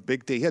has a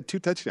big day, he had 2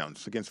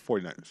 touchdowns against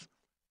 49ers.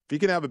 If he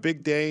can have a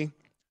big day,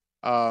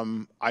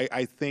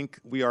 I think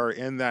we are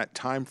in that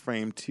time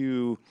frame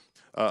too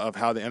of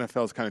how the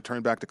NFL has kind of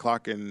turned back the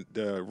clock, and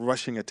the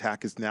rushing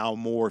attack is now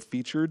more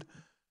featured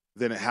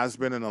than it has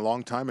been in a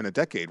long time, in a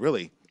decade,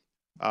 really.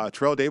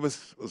 Terrell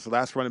Davis was the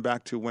last running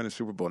back to win a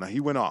Super Bowl. Now,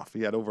 he went off.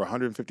 He had over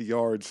 150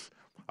 yards.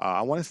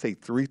 I want to say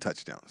 3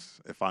 touchdowns,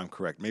 if I'm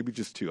correct. Maybe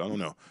just 2. I don't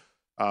know.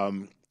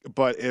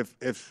 But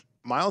if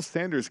Miles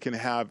Sanders can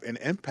have an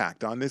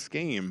impact on this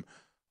game,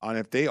 on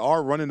if they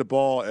are running the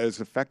ball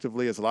as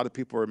effectively as a lot of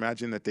people are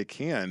imagining that they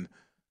can,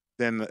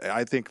 then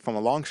I think from a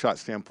long shot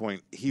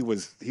standpoint, he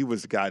was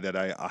the guy that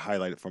I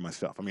highlighted for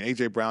myself. I mean,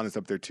 A.J. Brown is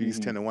up there too. He's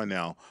 10-1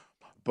 now.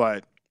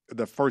 But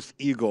the first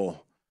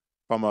Eagle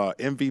from a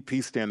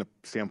MVP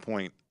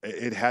standpoint,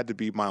 it had to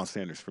be Miles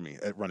Sanders for me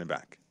at running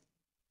back.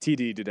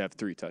 TD did have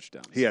 3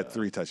 touchdowns. He had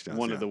 3 touchdowns.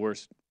 One of the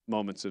worst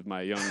moments of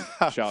my young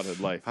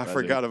childhood life. I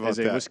forgot about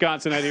that. As a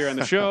Wisconsinite here on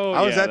the show.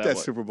 I was at that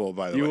Super Bowl,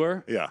 by the way. You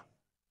were? Yeah.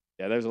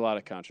 Yeah, there's a lot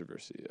of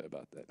controversy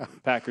about that. The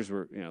Packers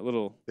were,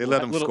 they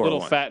let them score little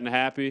one. fat and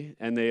happy,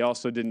 and they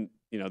also didn't,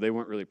 they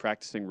weren't really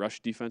practicing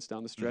rush defense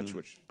down the stretch,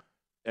 which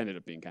ended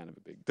up being kind of a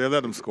big. They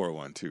let them score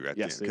one too at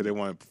the end because they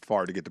wanted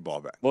Favre to get the ball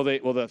back. Well,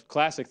 the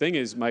classic thing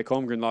is Mike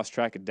Holmgren lost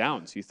track of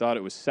downs. He thought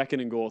it was 2nd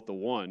and goal at the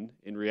 1.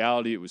 In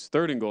reality, it was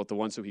 3rd and goal at the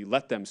 1. So he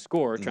let them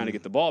score, trying to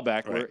get the ball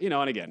back. Right. Where,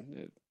 and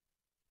again,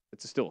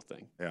 it's still a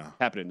thing. Yeah,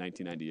 happened in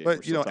 1998.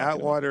 But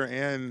Atwater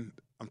and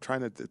I'm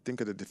trying to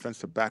think of the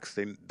defensive backs.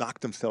 They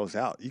knocked themselves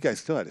out. You guys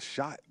still had a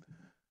shot.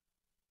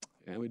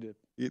 Yeah, we did.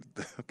 Okay.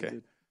 We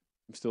did.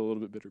 I'm still a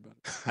little bit bitter about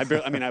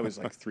it. I was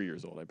like 3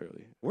 years old. I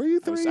barely. Were you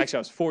 3? I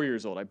was 4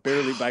 years old. I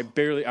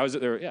was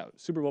at their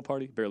Super Bowl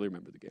party. Barely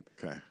remember the game.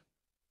 Okay.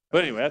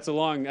 But anyway, that's a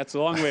long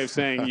way of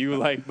saying you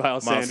like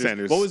Miles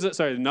Sanders. What was it?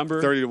 Sorry, the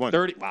number 30-1.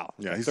 30. Wow.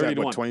 Yeah, he's 30 at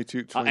what,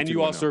 22. And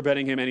you also are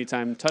betting him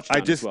anytime touchdown. I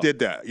just did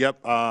that. Yep.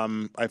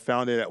 I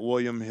found it at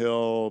William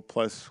Hill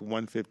plus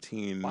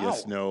 115. Wow.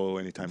 Yes, no,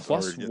 anytime.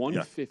 Plus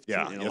 115.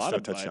 Yeah. And yes, a lot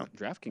of touchdown.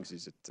 DraftKings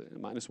is at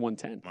minus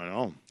 110. I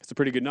know. It's a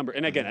pretty good number.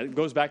 And again, it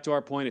goes back to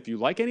our point. If you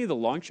like any of the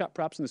long shot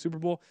props in the Super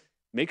Bowl,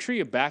 make sure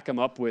you back them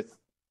up with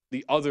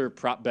the other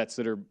prop bets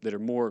that are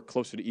more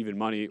closer to even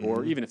money,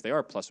 or even if they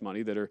are plus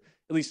money, that are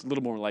at least a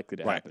little more likely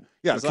to happen.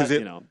 Yeah, because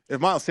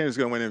if Miles Sanders is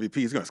going to win MVP,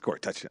 he's going to score a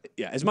touchdown.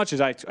 Yeah, as much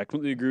as I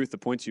completely agree with the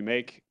points you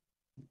make,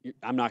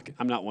 I'm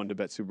not one to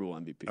bet Super Bowl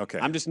MVP. Okay.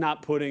 I'm just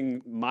not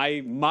putting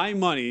my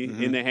money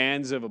in the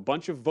hands of a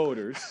bunch of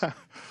voters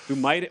who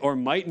might or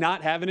might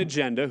not have an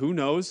agenda, who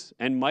knows,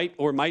 and might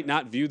or might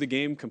not view the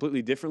game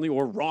completely differently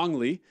or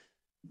wrongly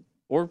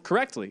or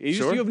correctly.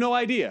 You have no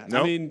idea.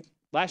 Nope. I mean,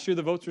 last year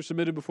the votes were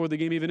submitted before the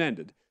game even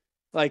ended.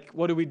 Like,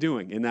 what are we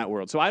doing in that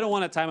world? So I don't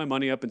want to tie my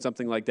money up in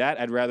something like that.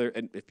 I'd rather,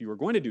 and if you were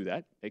going to do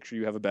that, make sure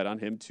you have a bet on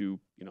him to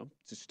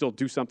still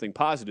do something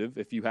positive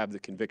if you have the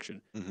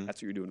conviction. That's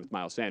what you're doing with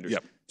Miles Sanders.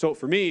 Yep. So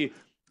for me,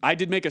 I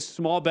did make a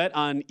small bet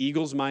on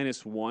Eagles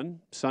 -1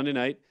 Sunday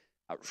night,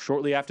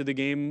 shortly after the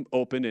game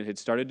opened and had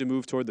started to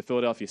move toward the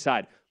Philadelphia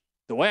side.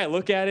 The way I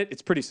look at it,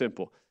 it's pretty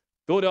simple.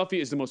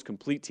 Philadelphia is the most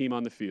complete team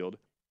on the field.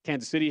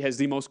 Kansas City has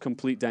the most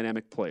complete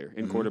dynamic player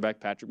in quarterback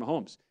Patrick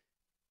Mahomes.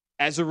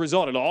 As a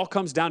result, it all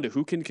comes down to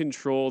who can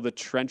control the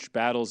trench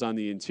battles on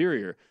the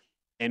interior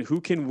and who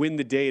can win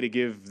the day to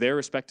give their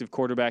respective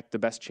quarterback the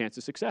best chance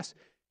of success.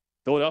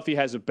 Philadelphia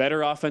has a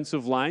better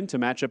offensive line to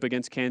match up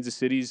against Kansas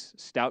City's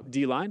stout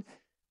D-line.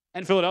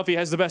 And Philadelphia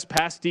has the best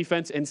pass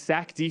defense and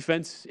sack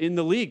defense in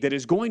the league that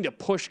is going to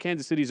push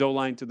Kansas City's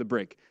O-line to the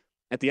brink.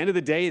 At the end of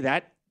the day,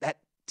 that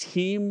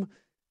team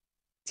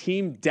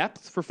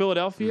depth for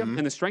Philadelphia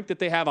and the strength that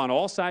they have on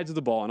all sides of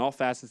the ball and all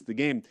facets of the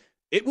game,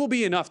 it will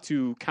be enough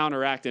to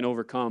counteract and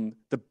overcome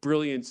the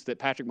brilliance that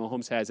Patrick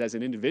Mahomes has as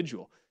an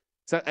individual.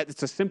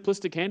 It's a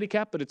simplistic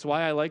handicap, but it's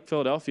why I like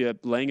Philadelphia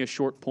laying a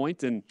short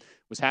point and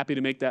was happy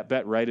to make that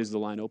bet right as the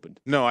line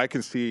opened. No, I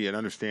can see and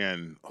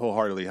understand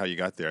wholeheartedly how you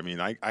got there. I mean,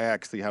 I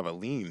actually have a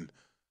lean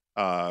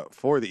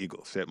for the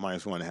Eagles at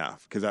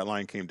 -1.5 because that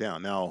line came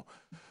down. Now,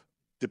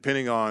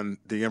 depending on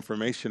the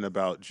information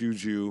about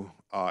Juju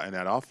and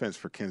that offense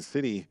for Kansas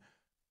City,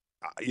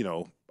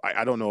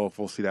 I don't know if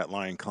we'll see that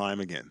line climb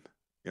again.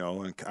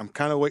 And I'm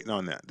kind of waiting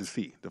on that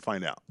to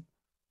find out.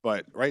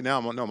 But right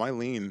now, my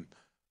lean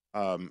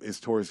is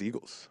towards the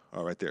Eagles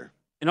right there.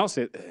 And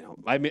also,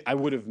 I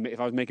would have, if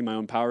I was making my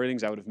own power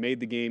ratings, I would have made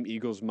the game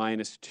Eagles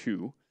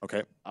 -2.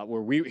 Okay.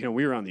 Where we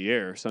were on the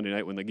air Sunday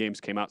night when the games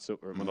came out,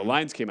 when the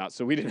lines came out,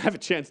 so we didn't have a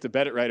chance to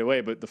bet it right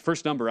away. But the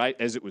first number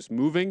as it was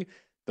moving,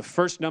 the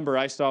first number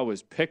I saw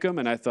was Pick'em,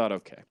 and I thought,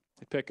 okay,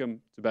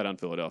 Pick'em to bet on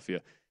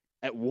Philadelphia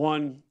at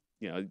 1.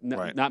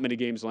 Not many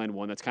games land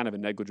 1. That's kind of a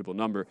negligible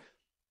number.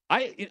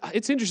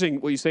 It's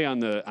interesting what you say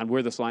on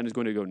where this line is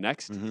going to go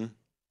next. Mm-hmm.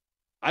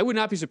 I would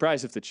not be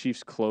surprised if the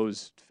Chiefs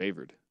close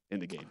favored in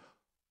the game.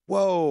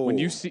 Whoa!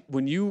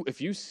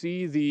 If you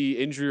see the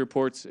injury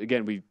reports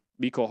again,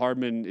 Mecole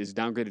Hardman is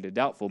downgraded to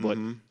doubtful, but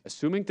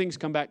assuming things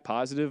come back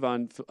positive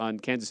on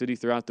Kansas City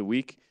throughout the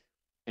week,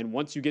 and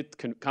once you get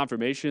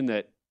confirmation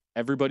that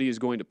everybody is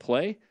going to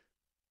play,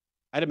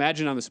 I'd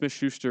imagine on the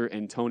Smith-Schuster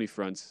and Toney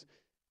fronts,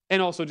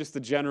 and also just the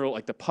general,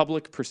 like the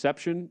public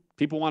perception,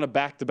 people want to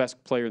back the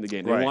best player in the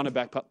game. They want to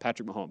back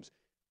Patrick Mahomes.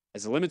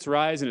 As the limits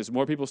rise and as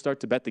more people start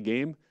to bet the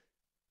game,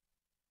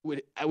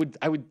 I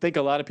would think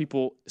a lot of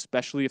people,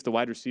 especially if the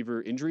wide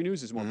receiver injury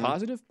news is more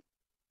positive,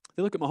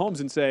 they look at Mahomes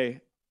and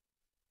say,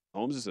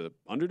 Mahomes is an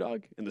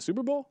underdog in the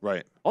Super Bowl?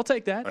 Right. I'll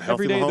take that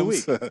every day of the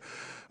week.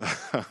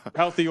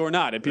 Healthy or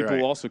not. And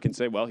people also can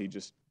say, well, he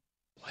just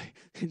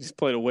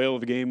played a whale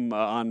of a game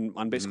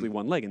on basically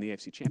one leg in the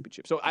AFC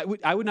Championship. So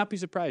I would not be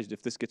surprised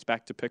if this gets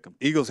back to pick 'em.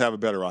 Eagles have a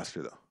better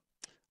roster, though.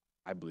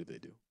 I believe they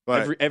do.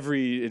 But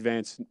every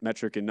advanced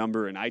metric and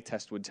number and eye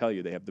test would tell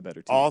you they have the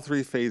better team. All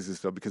three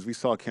phases, though, because we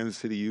saw Kansas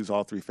City use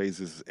all three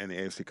phases in the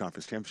AFC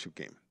Conference Championship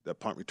game. The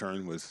punt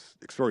return was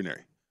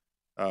extraordinary.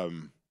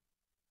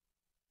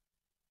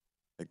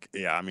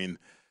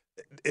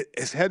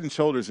 It's head and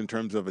shoulders in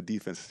terms of a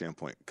defense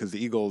standpoint, because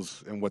the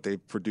Eagles and what they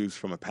produce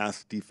from a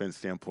pass defense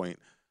standpoint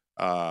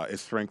is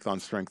strength on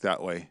strength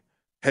that way.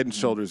 Head and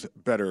shoulders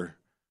better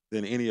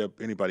than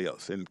anybody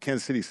else. And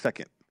Kansas City's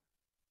second.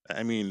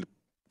 I mean,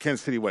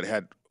 Kansas City,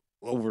 had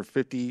over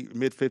 50,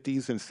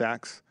 mid-50s in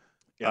sacks?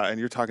 Yeah. And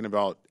you're talking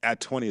about add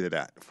 20 to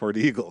that for the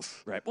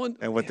Eagles. Right. Well,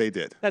 and what they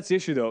did. That's the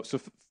issue, though.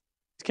 So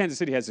Kansas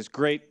City has this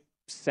great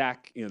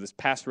sack, this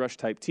pass rush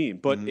type team.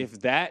 But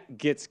if that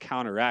gets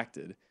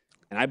counteracted,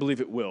 and I believe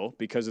it will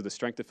because of the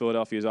strength of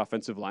Philadelphia's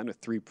offensive line with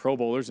 3 Pro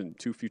Bowlers and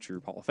 2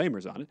 future Hall of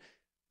Famers on it,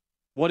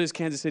 what does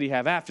Kansas City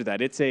have after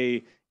that? It's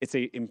a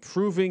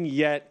improving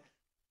yet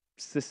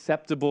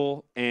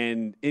susceptible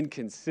and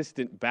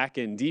inconsistent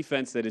back-end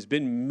defense that has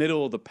been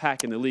middle of the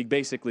pack in the league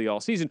basically all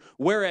season.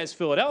 Whereas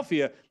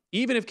Philadelphia,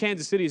 even if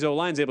Kansas City's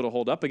O-line is able to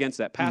hold up against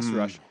that pass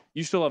rush,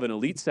 you still have an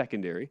elite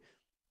secondary,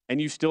 and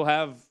you still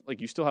have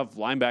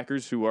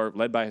linebackers who are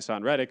led by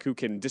Hassan Reddick who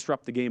can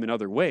disrupt the game in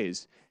other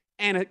ways.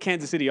 And a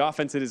Kansas City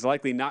offense that is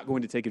likely not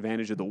going to take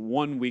advantage of the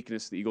one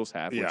weakness the Eagles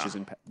have, which is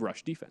in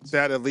rush defense.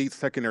 That elite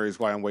secondary is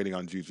why I'm waiting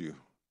on Juju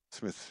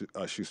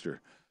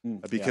Smith-Schuster.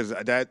 Because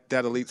that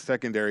elite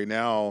secondary,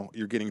 now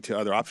you're getting to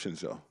other options,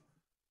 though.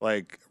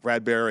 Like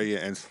Bradbury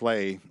and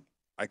Slay,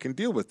 I can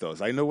deal with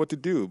those. I know what to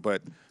do,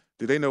 but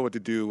do they know what to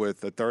do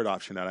with the third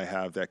option that I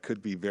have that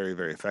could be very,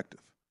 very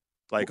effective?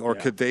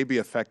 Could they be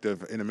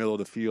effective in the middle of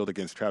the field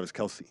against Travis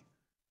Kelce?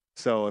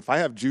 So if I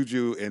have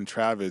Juju and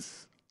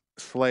Travis,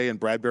 Slay and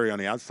Bradbury on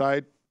the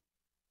outside,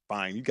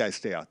 fine, you guys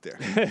stay out there.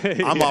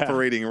 I'm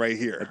operating right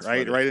here,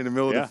 right in the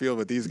middle of the field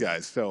with these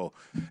guys. So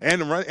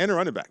and the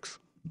running backs.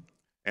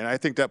 And I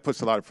think that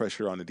puts a lot of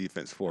pressure on the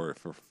defense for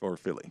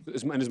Philly.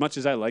 And as much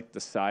as I like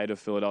the side of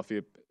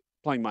Philadelphia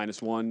playing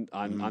 -1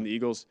 on the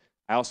Eagles,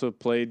 I also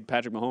played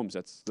Patrick Mahomes.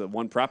 That's the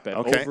one prop bet.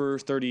 Okay. Over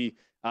 30.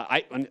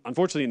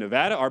 Unfortunately, in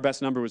Nevada, our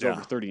best number was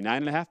over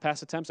 39.5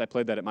 pass attempts. I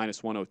played that at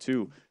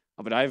 -102.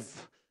 But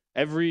I've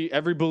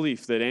every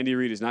belief that Andy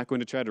Reid is not going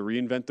to try to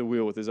reinvent the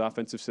wheel with his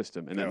offensive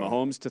system, and that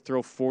Mahomes to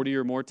throw 40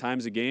 or more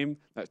times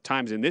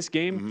times in this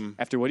game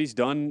after what he's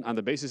done on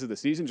the basis of the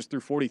season, just threw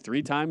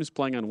 43 times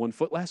playing on 1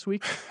 foot last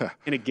week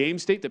in a game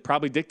state that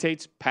probably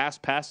dictates pass,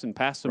 and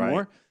pass some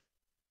more.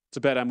 It's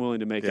a bet I'm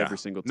willing to make every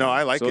single time. No,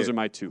 I like Those are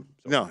my 2.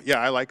 So.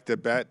 I like the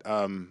bet.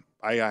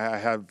 I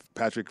have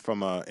Patrick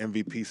from a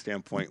MVP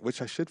standpoint,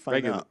 which I should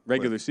find out.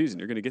 Regular season.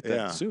 You're going to get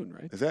that soon,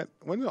 right? Is that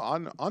when the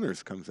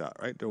honors comes out,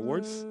 right? The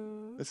awards?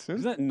 Soon?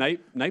 Is that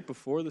night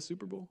before the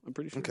Super Bowl? I'm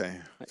pretty sure. Okay.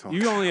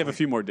 You only have a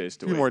few more days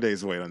to wait. A few more days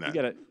to wait on that. You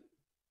got it.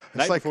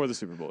 Night before the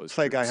Super Bowl. It's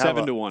like I have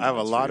 7-1. I have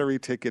a lottery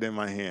ticket in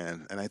my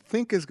hand, and I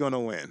think it's going to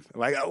win.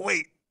 I got to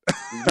wait.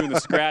 You're doing the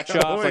scratch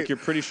off, like you're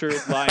pretty sure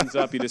it lines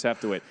up. You just have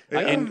to wait.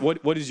 And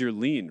what is your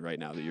lean right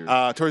now that you're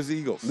towards the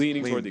Eagles?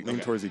 Leaning toward the Eagles.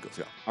 Leaning towards the Eagles.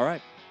 Yeah. All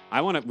right.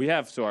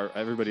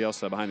 Everybody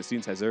else behind the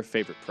scenes has their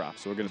favorite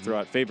props. So we're going to throw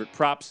out favorite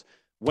props.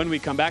 When we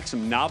come back,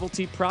 some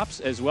novelty props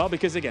as well,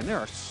 because again, there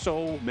are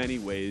so many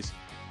ways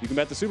you can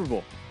bet the Super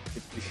Bowl.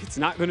 It's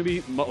not going to be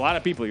a lot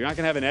of people. You're not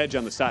going to have an edge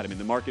on the side. I mean,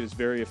 the market is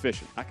very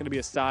efficient. Not going to be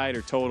a side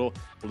or total.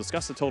 We'll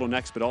discuss the total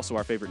next, but also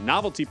our favorite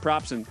novelty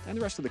props, and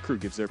the rest of the crew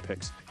gives their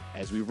picks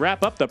as we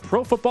wrap up the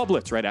Pro Football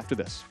Blitz right after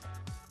this.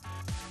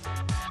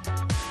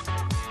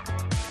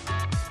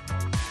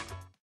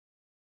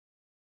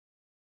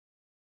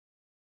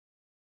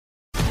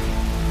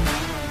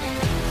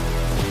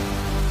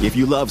 If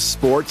you love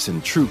sports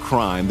and true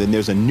crime, then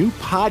there's a new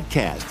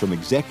podcast from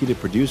executive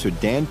producer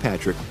Dan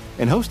Patrick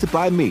and hosted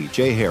by me,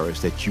 Jay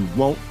Harris, that you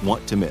won't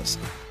want to miss.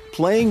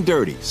 Playing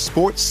Dirty: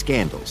 Sports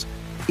Scandals.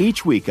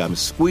 Each week, I'm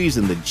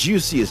squeezing the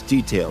juiciest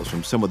details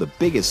from some of the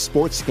biggest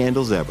sports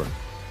scandals ever.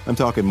 I'm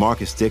talking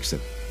Marcus Dixon,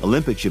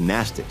 Olympic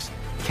gymnastics,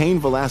 Cain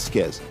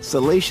Velasquez,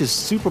 salacious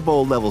Super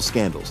Bowl-level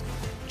scandals.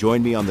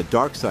 Join me on the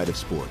dark side of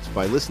sports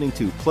by listening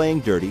to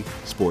Playing Dirty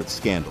Sports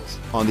Scandals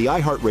on the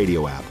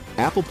iHeartRadio app,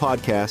 Apple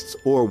Podcasts,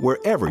 or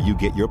wherever you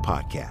get your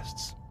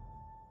podcasts.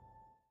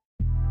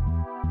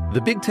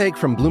 The Big Take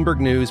from Bloomberg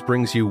News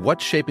brings you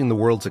what's shaping the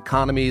world's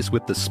economies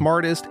with the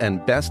smartest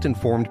and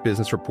best-informed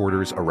business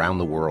reporters around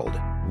the world.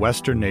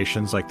 Western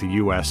nations like the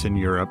U.S. and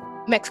Europe.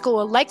 Mexico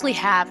will likely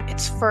have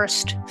its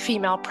first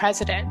female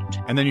president.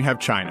 And then you have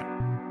China.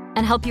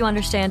 And help you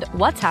understand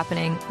what's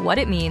happening, what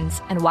it means,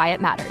 and why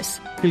it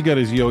matters. He'll get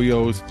his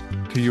yo-yos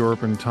to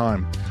Europe in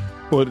time.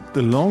 But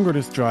the longer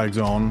this drags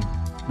on,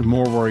 the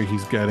more worry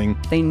he's getting.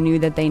 They knew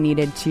that they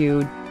needed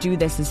to do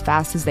this as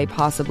fast as they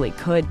possibly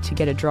could to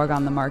get a drug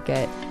on the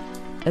market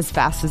as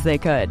fast as they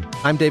could.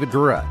 I'm David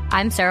Gura.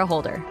 I'm Sarah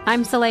Holder.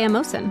 I'm Saleha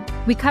Mohsen.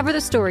 We cover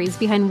the stories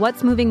behind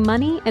what's moving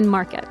money and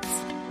markets.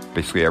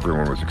 Basically,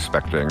 everyone was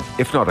expecting,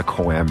 if not a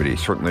calamity,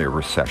 certainly a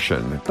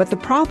recession. But the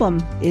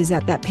problem is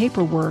that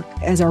paperwork,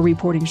 as our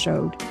reporting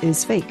showed,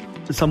 is fake.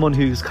 As someone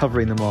who's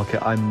covering the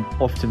market, I'm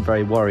often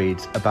very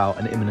worried about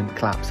an imminent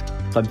collapse.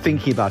 So I'm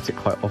thinking about it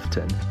quite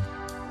often.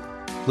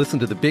 Listen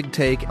to The Big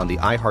Take on the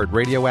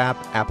iHeartRadio app,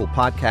 Apple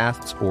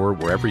Podcasts, or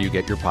wherever you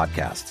get your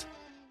podcasts.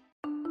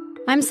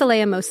 I'm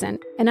Saleha Mohsen,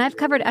 and I've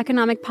covered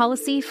economic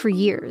policy for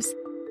years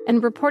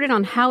and reported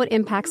on how it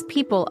impacts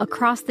people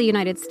across the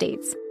United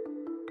States.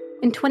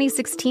 In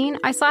 2016,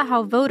 I saw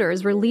how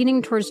voters were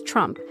leaning towards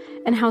Trump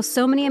and how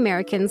so many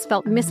Americans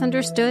felt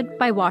misunderstood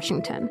by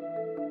Washington.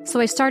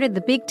 So I started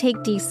The Big Take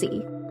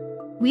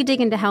DC. We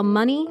dig into how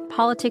money,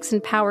 politics,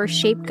 and power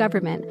shape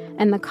government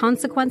and the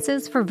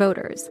consequences for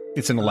voters.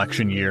 It's an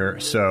election year,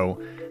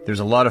 so there's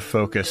a lot of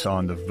focus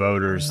on the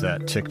voters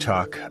that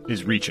TikTok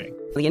is reaching.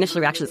 The initial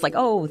reaction is like,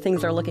 oh,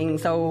 things are looking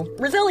so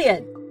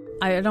resilient.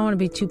 I don't want to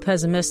be too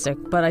pessimistic,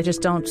 but I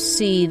just don't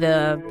see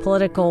the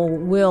political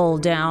will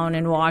down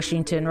in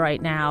Washington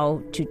right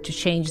now to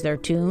change their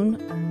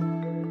tune.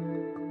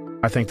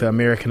 I think the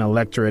American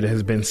electorate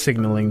has been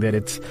signaling that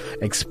it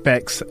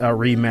expects a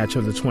rematch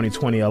of the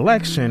 2020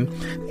 election.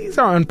 These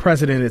are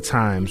unprecedented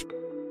times.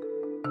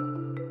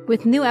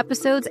 With new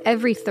episodes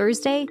every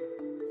Thursday,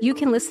 you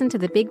can listen to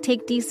The Big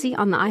Take DC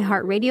on the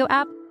iHeartRadio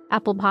app,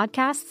 Apple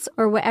Podcasts,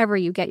 or wherever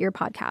you get your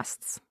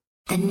podcasts.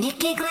 The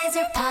Nikki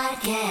Glaser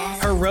Podcast.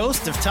 Her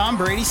roast of Tom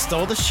Brady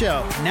stole the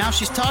show. Now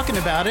she's talking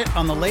about it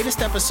on the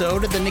latest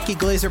episode of the Nikki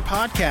Glaser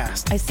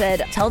Podcast. I said,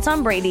 tell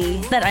Tom Brady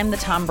that I'm the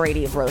Tom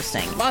Brady of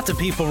roasting. Lots of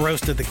people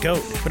roasted the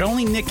GOAT, but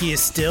only Nikki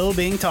is still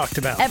being talked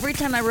about. Every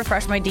time I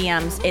refresh my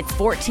DMs, it's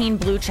 14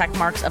 blue check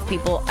marks of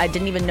people I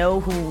didn't even know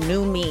who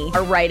knew me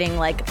are writing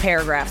like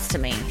paragraphs to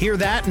me. Hear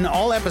that in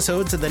all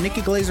episodes of the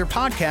Nikki Glaser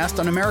Podcast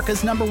on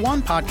America's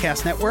 #1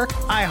 podcast network,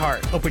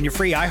 iHeart. Open your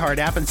free iHeart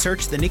app and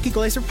search the Nikki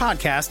Glaser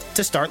Podcast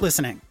to start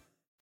listening.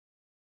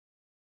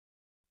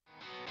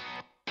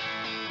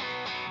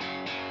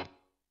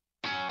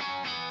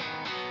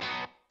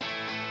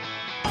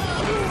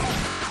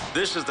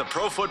 This is the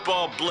Pro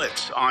Football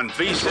Blitz on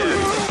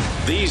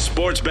VSiN, the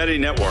sports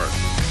betting network.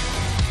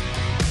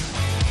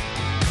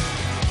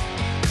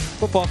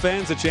 Football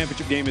fans, the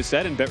championship game is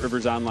set, and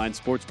BetRivers Online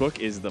Sportsbook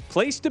is the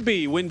place to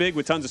be. Win big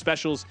with tons of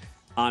specials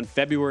on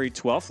February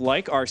 12th,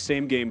 like our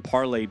same-game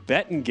parlay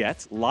bet and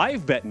get,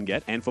 live bet and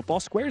get, and football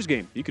squares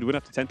game. You could win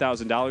up to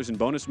 $10,000 in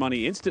bonus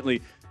money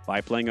instantly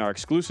by playing our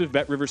exclusive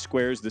BetRivers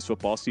Squares this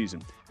football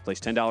season. Place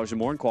 $10 or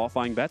more in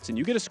qualifying bets, and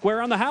you get a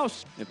square on the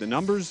house. If the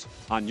numbers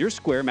on your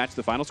square match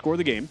the final score of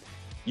the game,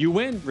 you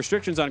win.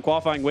 Restrictions on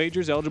qualifying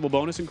wagers, eligible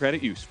bonus, and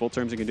credit use. Full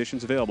terms and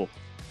conditions available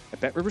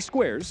at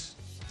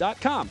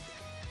BetRiversSquares.com.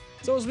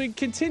 So as we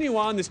continue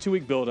on this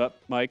 2-week build-up,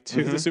 Mike,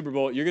 to the Super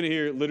Bowl, you're going to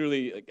hear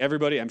literally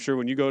everybody. I'm sure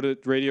when you go to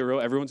Radio Row,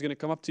 everyone's going to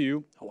come up to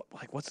you. Oh,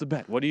 like, what's the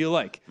bet? What do you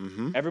like?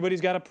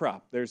 Everybody's got a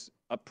prop. There's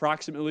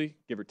approximately,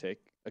 give or take,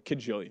 a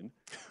kajillion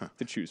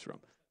to choose from.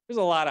 There's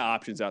a lot of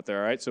options out there,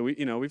 all right? So we've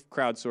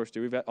crowdsourced it.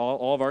 We've got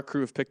all of our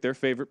crew have picked their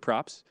favorite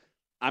props.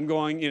 I'm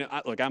going,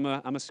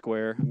 I'm a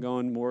square. I'm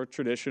going more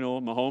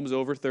traditional. Mahomes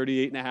over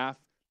 38.5.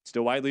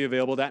 Still widely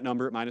available, that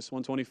number at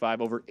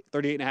 -125. Over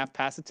 38.5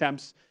 pass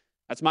attempts.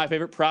 That's my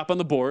favorite prop on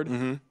the board.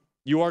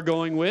 You are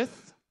going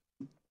with?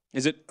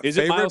 Is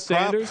it Miles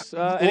Sanders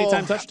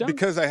anytime touchdown?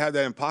 Because I have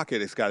that in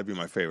pocket, it's got to be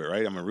my favorite,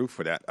 right? I'm gonna root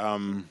for that.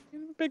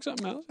 Pick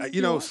something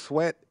else.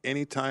 Sweat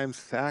anytime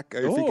sack.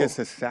 If he gets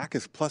a sack,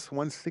 is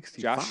 +165.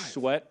 Josh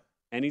Sweat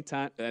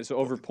anytime, so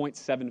over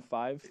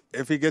 0.75.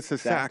 If he gets a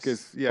sack,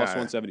 is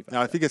 +175.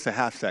 Now, if he gets a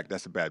half sack,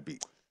 that's a bad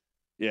beat.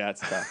 Yeah, it's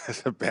tough.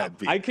 That's a bad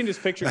beat. I can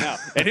just picture now.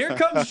 And here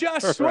comes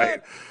Josh Sweat.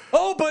 Right.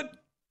 Oh, but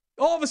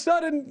all of a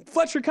sudden,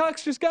 Fletcher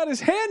Cox just got his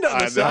hand on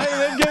the side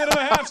and then giving him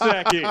a half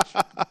sack each.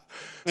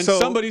 And So,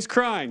 somebody's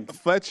crying.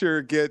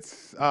 Fletcher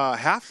gets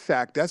half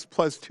sack. That's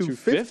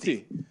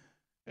 +250.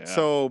 Yeah.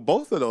 So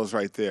both of those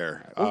right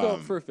there. We'll go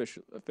for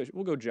official.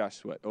 We'll go Josh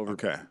Sweat over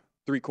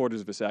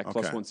 3/4 of a sack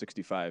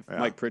 +165. Yeah.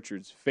 Mike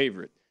Pritchard's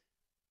favorite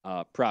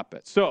prop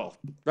bet. So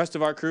rest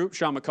of our crew: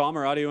 Sean McCollum,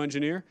 our audio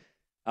engineer,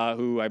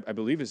 who I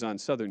believe is on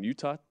Southern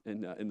Utah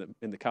in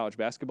the college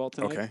basketball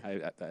tonight.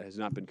 Okay. That has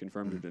not been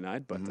confirmed or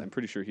denied, but I'm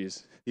pretty sure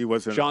he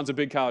wasn't. Sean's a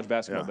big college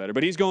basketball bettor,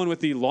 but he's going with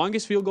the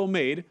longest field goal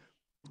made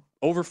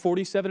over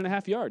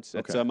 47.5 yards.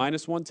 That's Okay.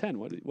 minus 110.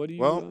 What do you?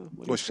 Well,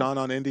 what do was Sean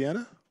on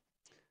Indiana?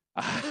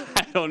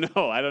 I don't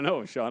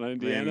know. Sean on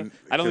Indiana.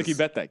 I don't think he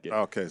bet that game.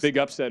 Okay. Big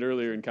upset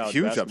earlier in college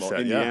Huge basketball.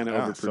 upset. Indiana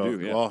yeah. over So,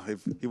 Purdue. Yeah. Well,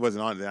 if he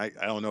wasn't on, I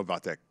don't know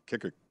about that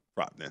kicker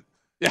prop then.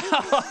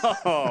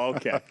 Oh,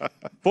 okay.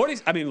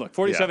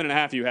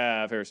 47.5. You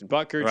have Harrison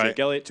Butker, Right. Jake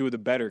Elliott, two of the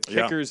better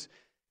kickers.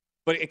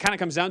 But it kind of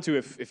comes down to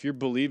if you're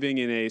believing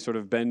in a sort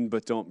of bend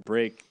but don't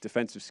break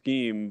defensive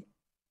scheme,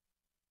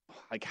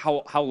 like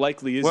how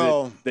likely is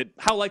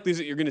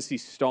it you're going to see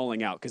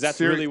stalling out? Because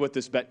that's really what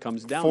this bet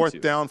comes down to.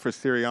 Fourth down for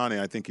Sirianni,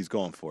 I think he's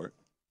going for it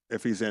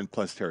if he's in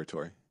plus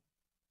territory,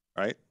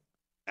 right?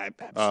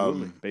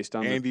 Absolutely, based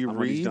on Andy on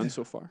what he's Reid done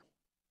so far.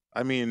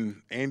 I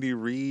mean, Andy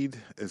Reid,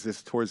 is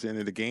this towards the end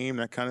of the game,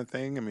 that kind of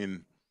thing? I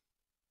mean,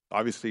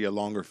 obviously a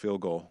longer field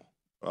goal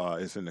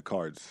is in the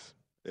cards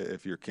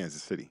if you're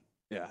Kansas City.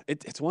 Yeah,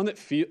 it's one that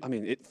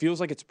it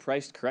feels like it's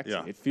priced correctly.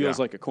 Yeah. It feels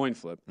like a coin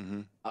flip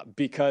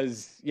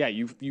because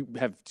you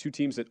have two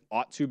teams that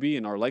ought to be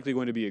and are likely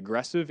going to be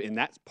aggressive in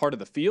that part of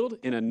the field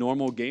in a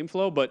normal game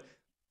flow, but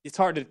it's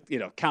hard to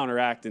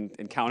counteract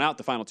and count out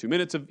the final 2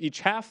 minutes of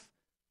each half,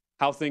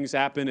 how things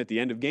happen at the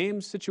end of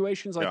games,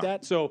 situations like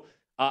that. So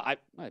I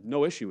have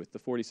no issue with the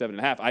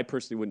 47.5. I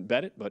personally wouldn't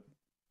bet it, but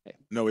hey,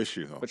 no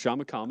issue though. But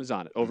Sean McCollum is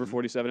on it over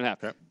 47.5.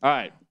 Okay. All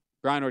right.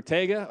 Brian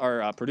Ortega,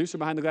 our producer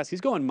behind the glass,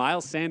 he's going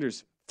Miles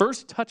Sanders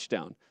first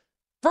touchdown,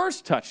 plus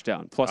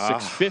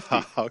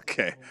 650.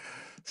 Okay.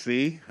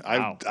 See,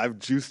 Wow. I've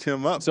juiced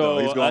him up. So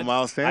He's going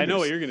Miles Sanders. I know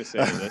what you're going to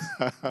say to this.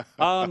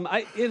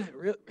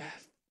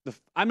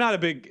 I'm not a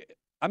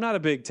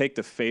big take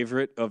the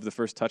favorite of the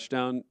first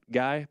touchdown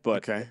guy,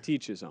 but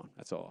teach his own.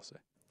 That's all I'll say.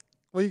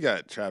 Well, you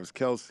got Travis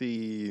Kelce,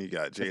 you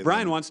got Jalen. If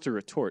Brian wants to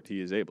retort, he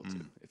is able to.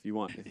 If you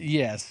want.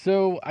 Yeah,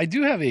 so I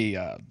do have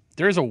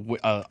there's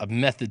a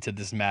method to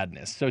this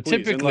madness. So Please,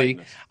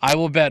 typically, I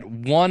will bet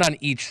one on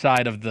each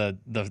side of the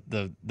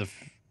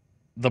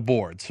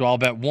board. So I'll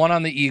bet one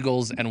on the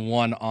Eagles and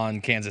one on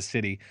Kansas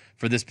City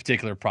for this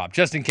particular prop,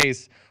 just in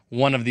case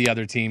one of the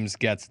other teams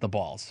gets the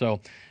ball.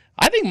 So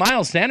I think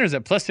Miles Sanders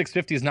at plus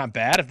 650 is not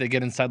bad if they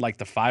get inside like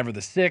the 5 or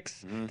the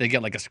 6. They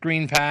get like a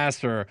screen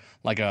pass or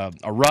like a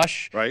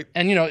rush. Right.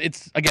 And,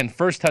 it's, again,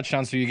 first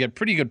touchdown, so you get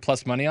pretty good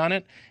plus money on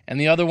it. And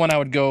the other one I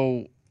would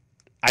go –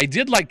 I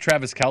did like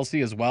Travis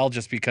Kelce as well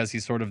just because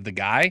he's sort of the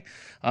guy,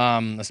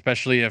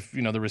 especially if,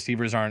 the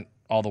receivers aren't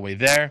all the way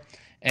there.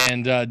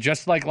 And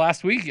just like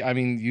last week, I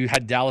mean, you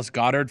had Dallas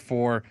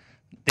Goedert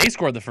they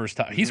scored the first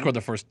he scored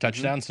the first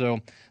touchdown. So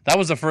that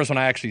was the first one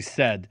I actually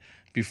said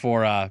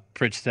before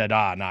Pritch said,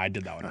 no, I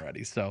did that one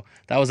already. So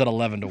that was at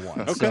 11-1.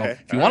 Okay. So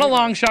if you want a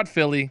long shot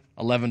Philly,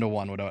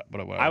 11-1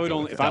 I would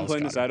only, if I'm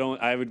playing this,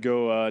 I would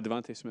go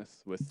Devontae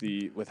Smith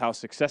with how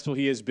successful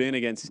he has been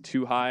against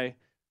too high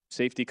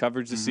safety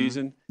coverage this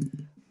season.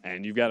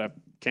 And you've got a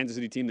Kansas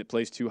City team that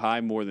plays too high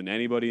more than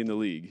anybody in the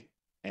league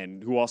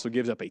and who also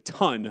gives up a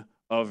ton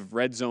of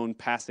red zone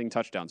passing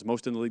touchdowns.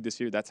 Most in the league this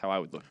year. That's how I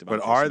would look.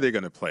 But are they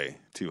going to play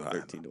too high?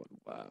 13-1.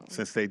 Wow.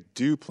 Since they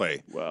do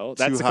play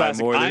that's too a classic. High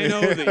more I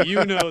know that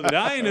you know that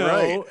I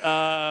know.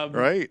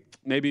 Right.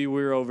 Maybe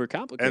we're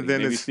overcomplicating. And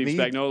then maybe Steve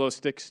Spagnuolo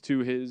sticks to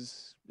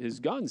his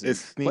guns.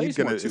 Is Snead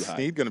going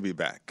to be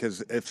back?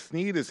 Because if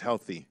Snead is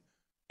healthy,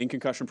 in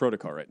concussion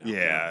protocol right now.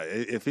 Yeah,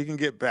 if he can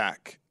get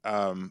back,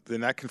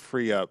 then that can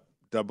free up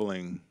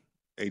doubling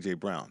A.J.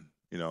 Brown,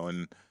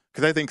 and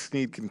because I think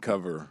Snead can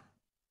cover,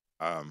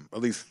 at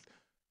least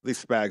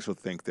Spags will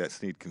think that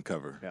Snead can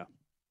cover. Yeah,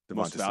 the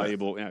most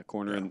valuable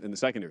corner in the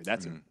secondary.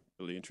 That's a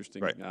really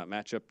interesting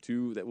matchup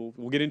too that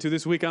we'll get into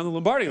this week on the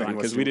Lombardi line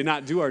because we did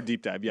not do our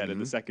deep dive yet in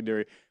the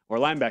secondary or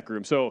linebacker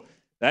room. So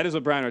that is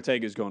what Brian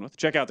Ortega is going with.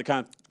 Check out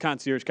the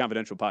Concierge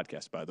Confidential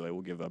podcast, by the way.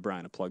 We'll give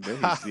Brian a plug there.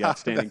 He's the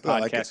outstanding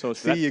podcast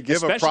host. See, you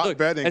give a prop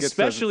bet and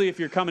especially if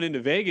you're coming into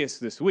Vegas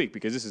this week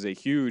because this is a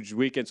huge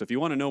weekend. So if you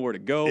want to know where to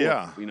go,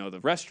 the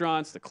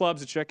restaurants, the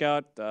clubs to check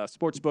out,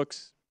 sports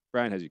books,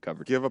 Brian has you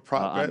covered. Give a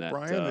prop bet,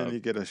 Brian, and you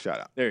get a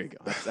shout out. There you go.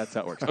 That's how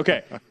it works.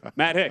 Okay,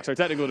 Matt Hicks, our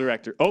technical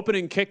director.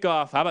 Opening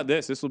kickoff. How about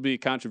this? This will be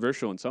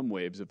controversial in some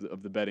waves of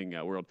the betting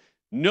world.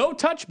 No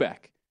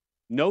touchback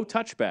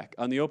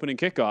on the opening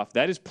kickoff.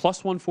 That is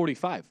plus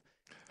 145.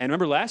 And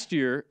remember last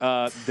year,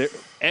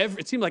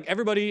 it seemed like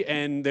everybody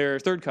and their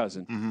third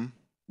cousin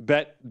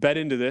bet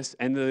into this,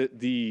 and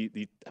they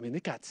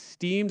got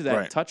steamed.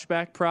 That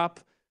touchback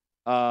prop,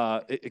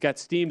 it got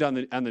steamed on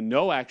the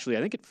no. Actually,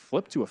 I think it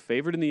flipped to a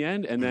favorite in the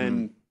end, and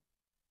then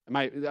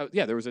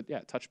there was a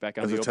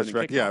touchback on the opening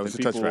kickoff. Yeah, it was a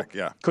touchback.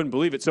 Yeah, couldn't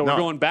believe it. So we're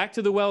going back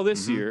to the well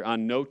this year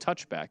on no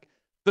touchback.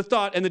 The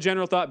thought and the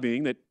general thought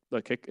being that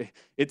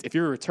if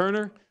you're a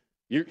returner,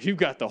 you've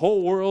got the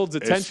whole world's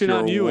attention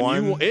on you,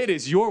 and it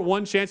is your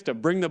one chance to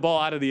bring the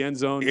ball out of the end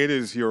zone. It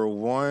is your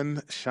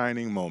one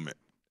shining moment.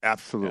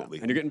 Absolutely.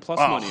 Yeah. And you're getting plus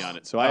money on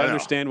it. So I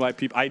understand why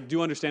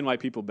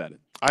people bet it.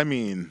 I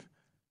mean,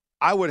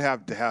 I would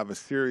have to have a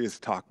serious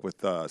talk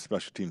with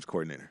special teams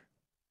coordinator.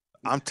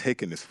 I'm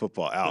taking this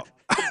football out.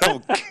 I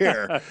don't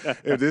care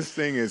if this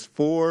thing is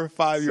 4 or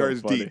 5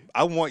 yards deep.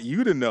 I want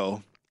you to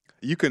know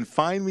you can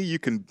find me, you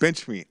can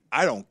bench me.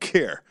 I don't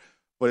care.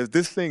 But if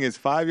this thing is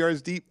 5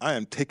 yards deep, I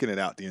am taking it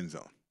out the end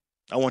zone.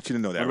 I want you to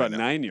know that. What right about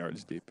now. 9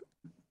 yards deep?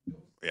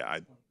 Yeah,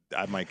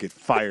 I might get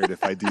fired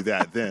if I do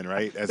that then,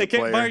 right? As they a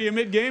player. can't fire you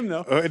mid-game,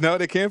 though. No,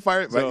 they can't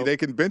fire it, but So, they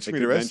can bench me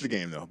the rest of the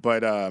game, though.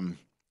 But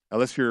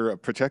unless you're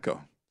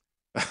Pacheco.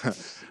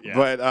 Yeah.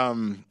 But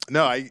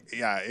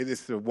it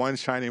is the one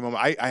shining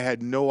moment. I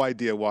had no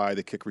idea why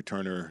the kick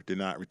returner did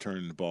not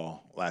return the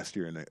ball last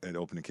year in the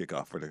opening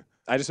kickoff for the.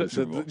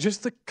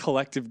 Just the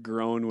collective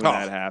groan when Oh,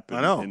 that happened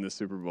I know. in the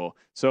Super Bowl.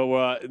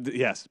 So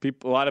yes, a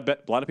lot of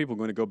people are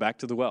going to go back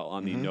to the well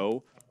on the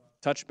no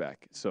touchback.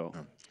 So,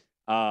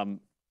 that'll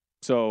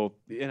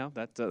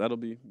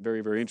be very,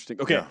 very interesting.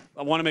 Okay, Yeah.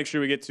 I want to make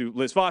sure we get to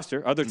Liz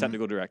Foster, other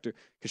technical director,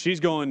 because she's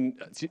going.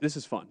 This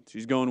is fun.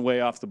 She's going way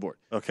off the board.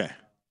 Okay.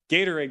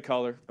 Gatorade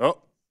color. Oh,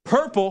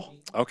 purple.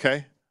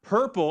 Okay.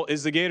 Purple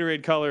is the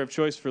Gatorade color of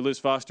choice for Liz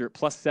Foster,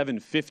 plus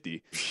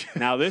 750.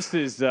 Now this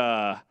is.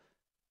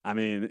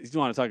 If you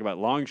want to talk about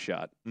long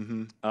shot,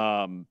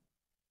 that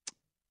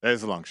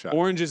is a long shot.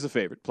 Orange is the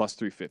favorite, plus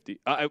 350.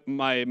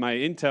 My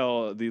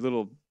intel, the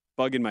little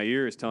bug in my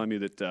ear, is telling me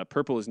that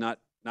purple has not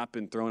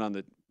been thrown on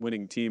the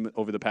winning team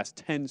over the past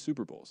 10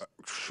 Super Bowls.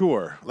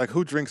 Sure. Like,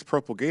 who drinks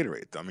purple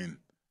Gatorade? I mean,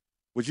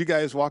 would you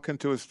guys walk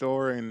into a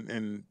store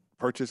and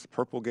purchase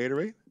purple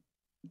Gatorade?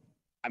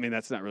 I mean,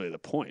 that's not really the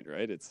point,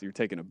 right? You're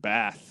taking a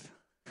bath.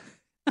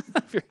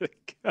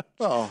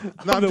 Well,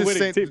 no, I'm just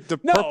saying the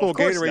No, purple of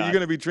course Gatorade, not. you're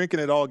going to be drinking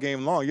it all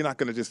game long. You're not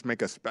going to just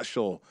make a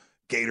special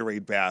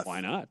Gatorade bath. Why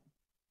not?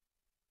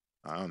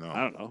 I don't know. I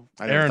don't know.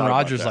 I never Aaron thought about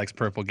Rodgers that. likes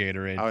purple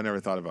Gatorade. I never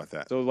thought about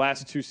that. So the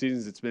last 2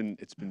 seasons, it's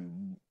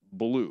been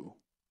blue.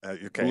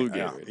 Okay. Blue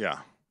Gatorade. Yeah.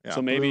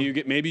 So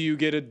maybe you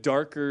get a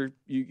darker.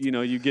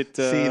 You get.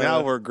 See,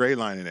 now we're gray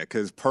lining it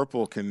because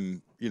purple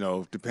can.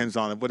 Depends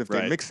on it. What if they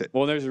Right. mix it?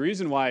 Well, there's a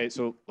reason why.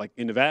 So, like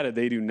in Nevada,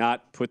 they do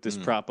not put this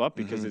prop up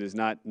because it is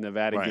not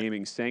Nevada Right.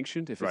 gaming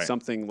sanctioned. If it's Right.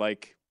 something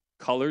like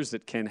colors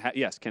that can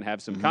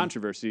have some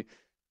controversy,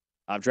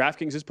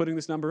 DraftKings is putting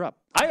this number up.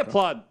 I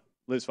applaud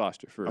Liz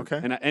Foster for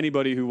and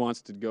anybody who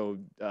wants to go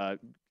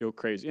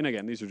crazy. And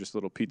again, these are just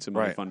little pizza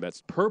money Right. fun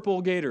bets.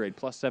 Purple Gatorade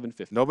plus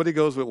 750. Nobody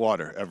goes with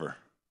water ever.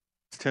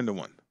 It's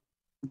 10-1.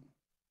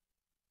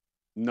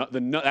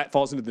 That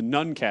falls into the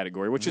none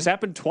category, which has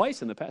happened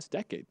twice in the past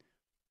decade.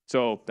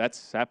 So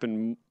that's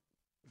happened.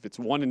 If it's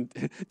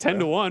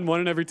 10-1,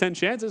 1 in every 10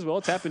 chances, well,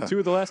 it's happened 2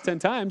 of the last 10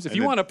 times. If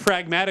you want a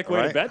pragmatic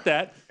way to bet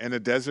that. In the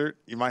desert,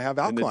 you might have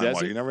alkaline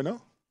water. You never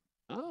know.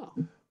 Oh,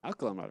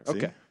 alkaline water.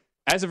 Okay.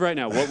 As of right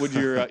now, what would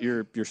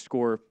your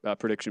score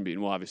prediction be?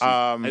 And we'll obviously,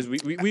 as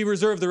we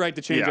reserve the right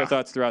to change our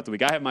thoughts throughout the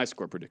week. I have my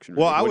score prediction.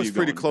 Well, What I are was you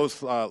pretty going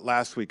close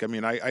last week. I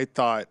mean, I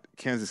thought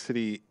Kansas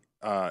City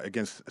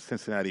against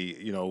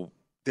Cincinnati,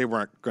 they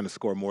weren't going to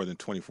score more than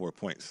 24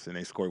 points, and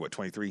they scored,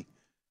 23?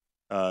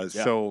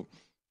 So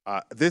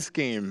this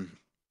game,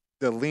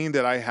 the lean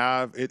that I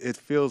have, it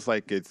feels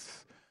like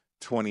it's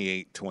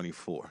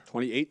 28-24. 28-24.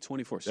 So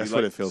That's you what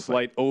like it feels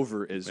slight like.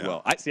 over as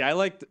well.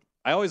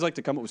 I always like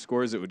to come up with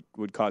scores that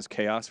would cause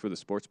chaos for the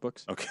sports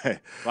books. Okay.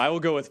 I will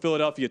go with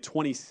Philadelphia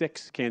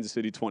 26, Kansas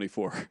City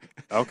 24.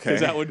 Okay.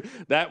 Because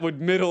that would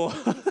middle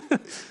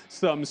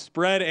some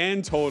spread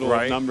and total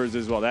numbers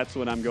as well. That's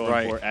what I'm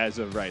going for as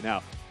of right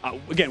now.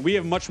 Again, we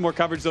have much more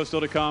coverage, though, still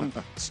to come.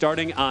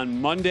 Starting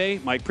on Monday,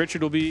 Mike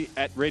Pritchard will be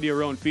at Radio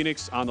Row in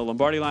Phoenix on the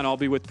Lombardi line. I'll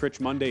be with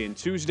Pritch Monday and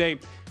Tuesday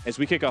as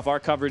we kick off our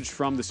coverage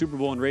from the Super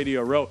Bowl and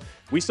Radio Row.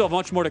 We still have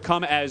much more to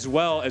come as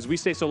well. As we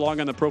stay so long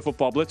on the Pro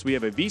Football Blitz, we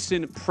have a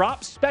VSiN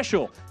prop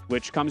special,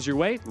 which comes your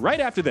way right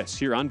after this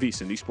here on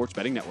VSiN, the Sports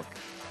Betting Network.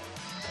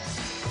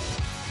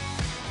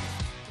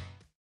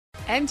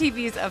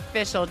 MTV's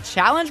official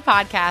Challenge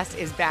podcast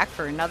is back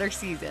for another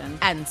season.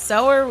 And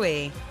so are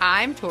we.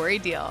 I'm Tori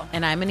Deal.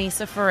 And I'm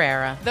Anissa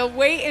Ferreira. The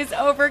wait is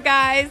over,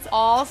 guys.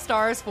 All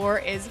Stars 4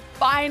 is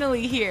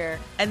finally here.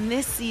 And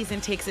this season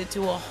takes it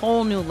to a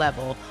whole new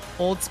level.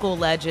 Old school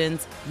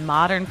legends,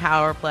 modern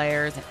power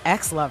players, and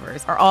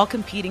ex-lovers are all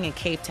competing in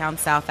Cape Town,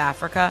 South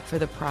Africa for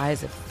the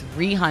prize of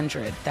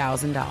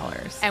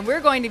 $300,000. And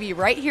we're going to be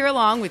right here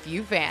along with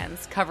you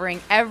fans,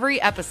 covering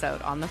every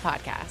episode on the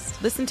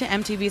podcast. Listen to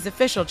MTV's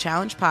official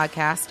Challenge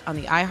podcast on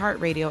the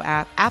iHeartRadio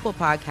app, Apple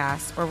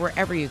Podcasts, or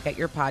wherever you get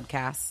your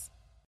podcasts.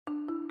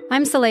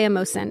 I'm Saleha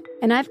Mohsin,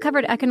 and I've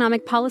covered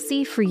economic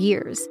policy for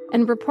years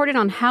and reported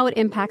on how it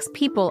impacts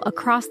people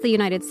across the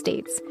United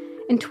States.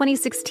 In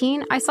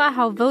 2016, I saw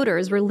how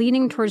voters were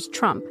leaning towards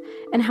Trump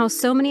and how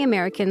so many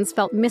Americans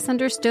felt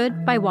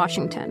misunderstood by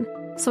Washington.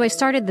 So I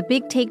started The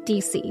Big Take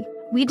DC.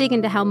 We dig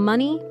into how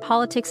money,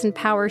 politics, and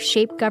power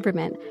shape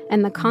government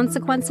and the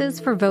consequences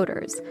for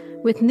voters.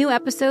 With new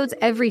episodes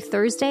every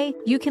Thursday,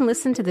 you can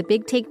listen to The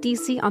Big Take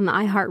DC on the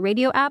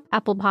iHeartRadio app,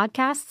 Apple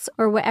Podcasts,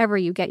 or wherever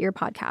you get your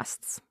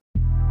podcasts.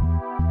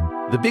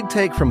 The Big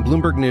Take from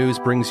Bloomberg News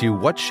brings you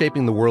what's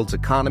shaping the world's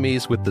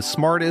economies with the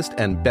smartest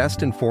and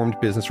best-informed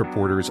business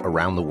reporters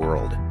around the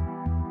world.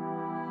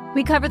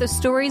 We cover the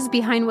stories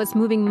behind what's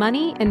moving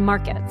money and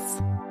markets.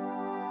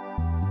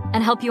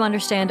 And help you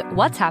understand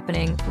what's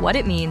happening, what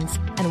it means,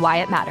 and why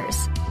it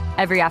matters.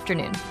 Every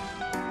afternoon.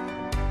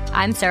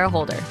 I'm Sarah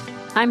Holder.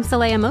 I'm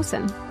Saleha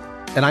Mohsin.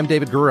 And I'm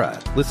David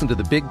Gura. Listen to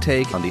The Big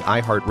Take on the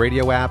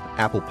iHeartRadio app,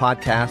 Apple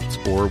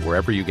Podcasts, or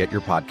wherever you get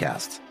your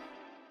podcasts.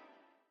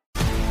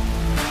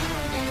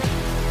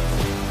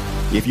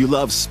 If you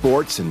love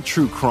sports and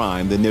true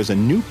crime, then there's a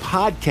new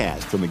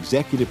podcast from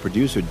executive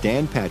producer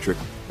Dan Patrick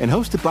and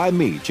hosted by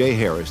me, Jay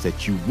Harris,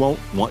 that you won't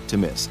want to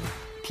miss.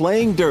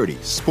 Playing Dirty: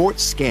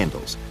 Sports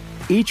Scandals.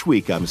 Each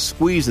week, I'm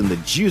squeezing the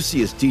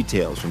juiciest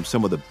details from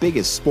some of the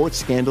biggest sports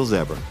scandals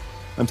ever.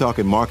 I'm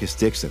talking Marcus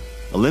Dixon,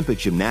 Olympic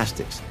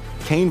gymnastics,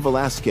 Cain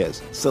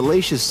Velasquez,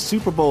 salacious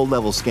Super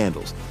Bowl-level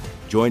scandals.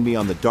 Join me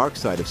on the dark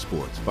side of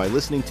sports by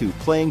listening to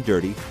Playing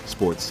Dirty: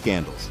 Sports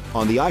Scandals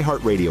on the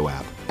iHeartRadio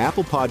app,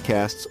 Apple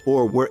Podcasts,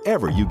 or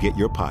wherever you get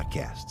your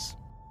podcasts.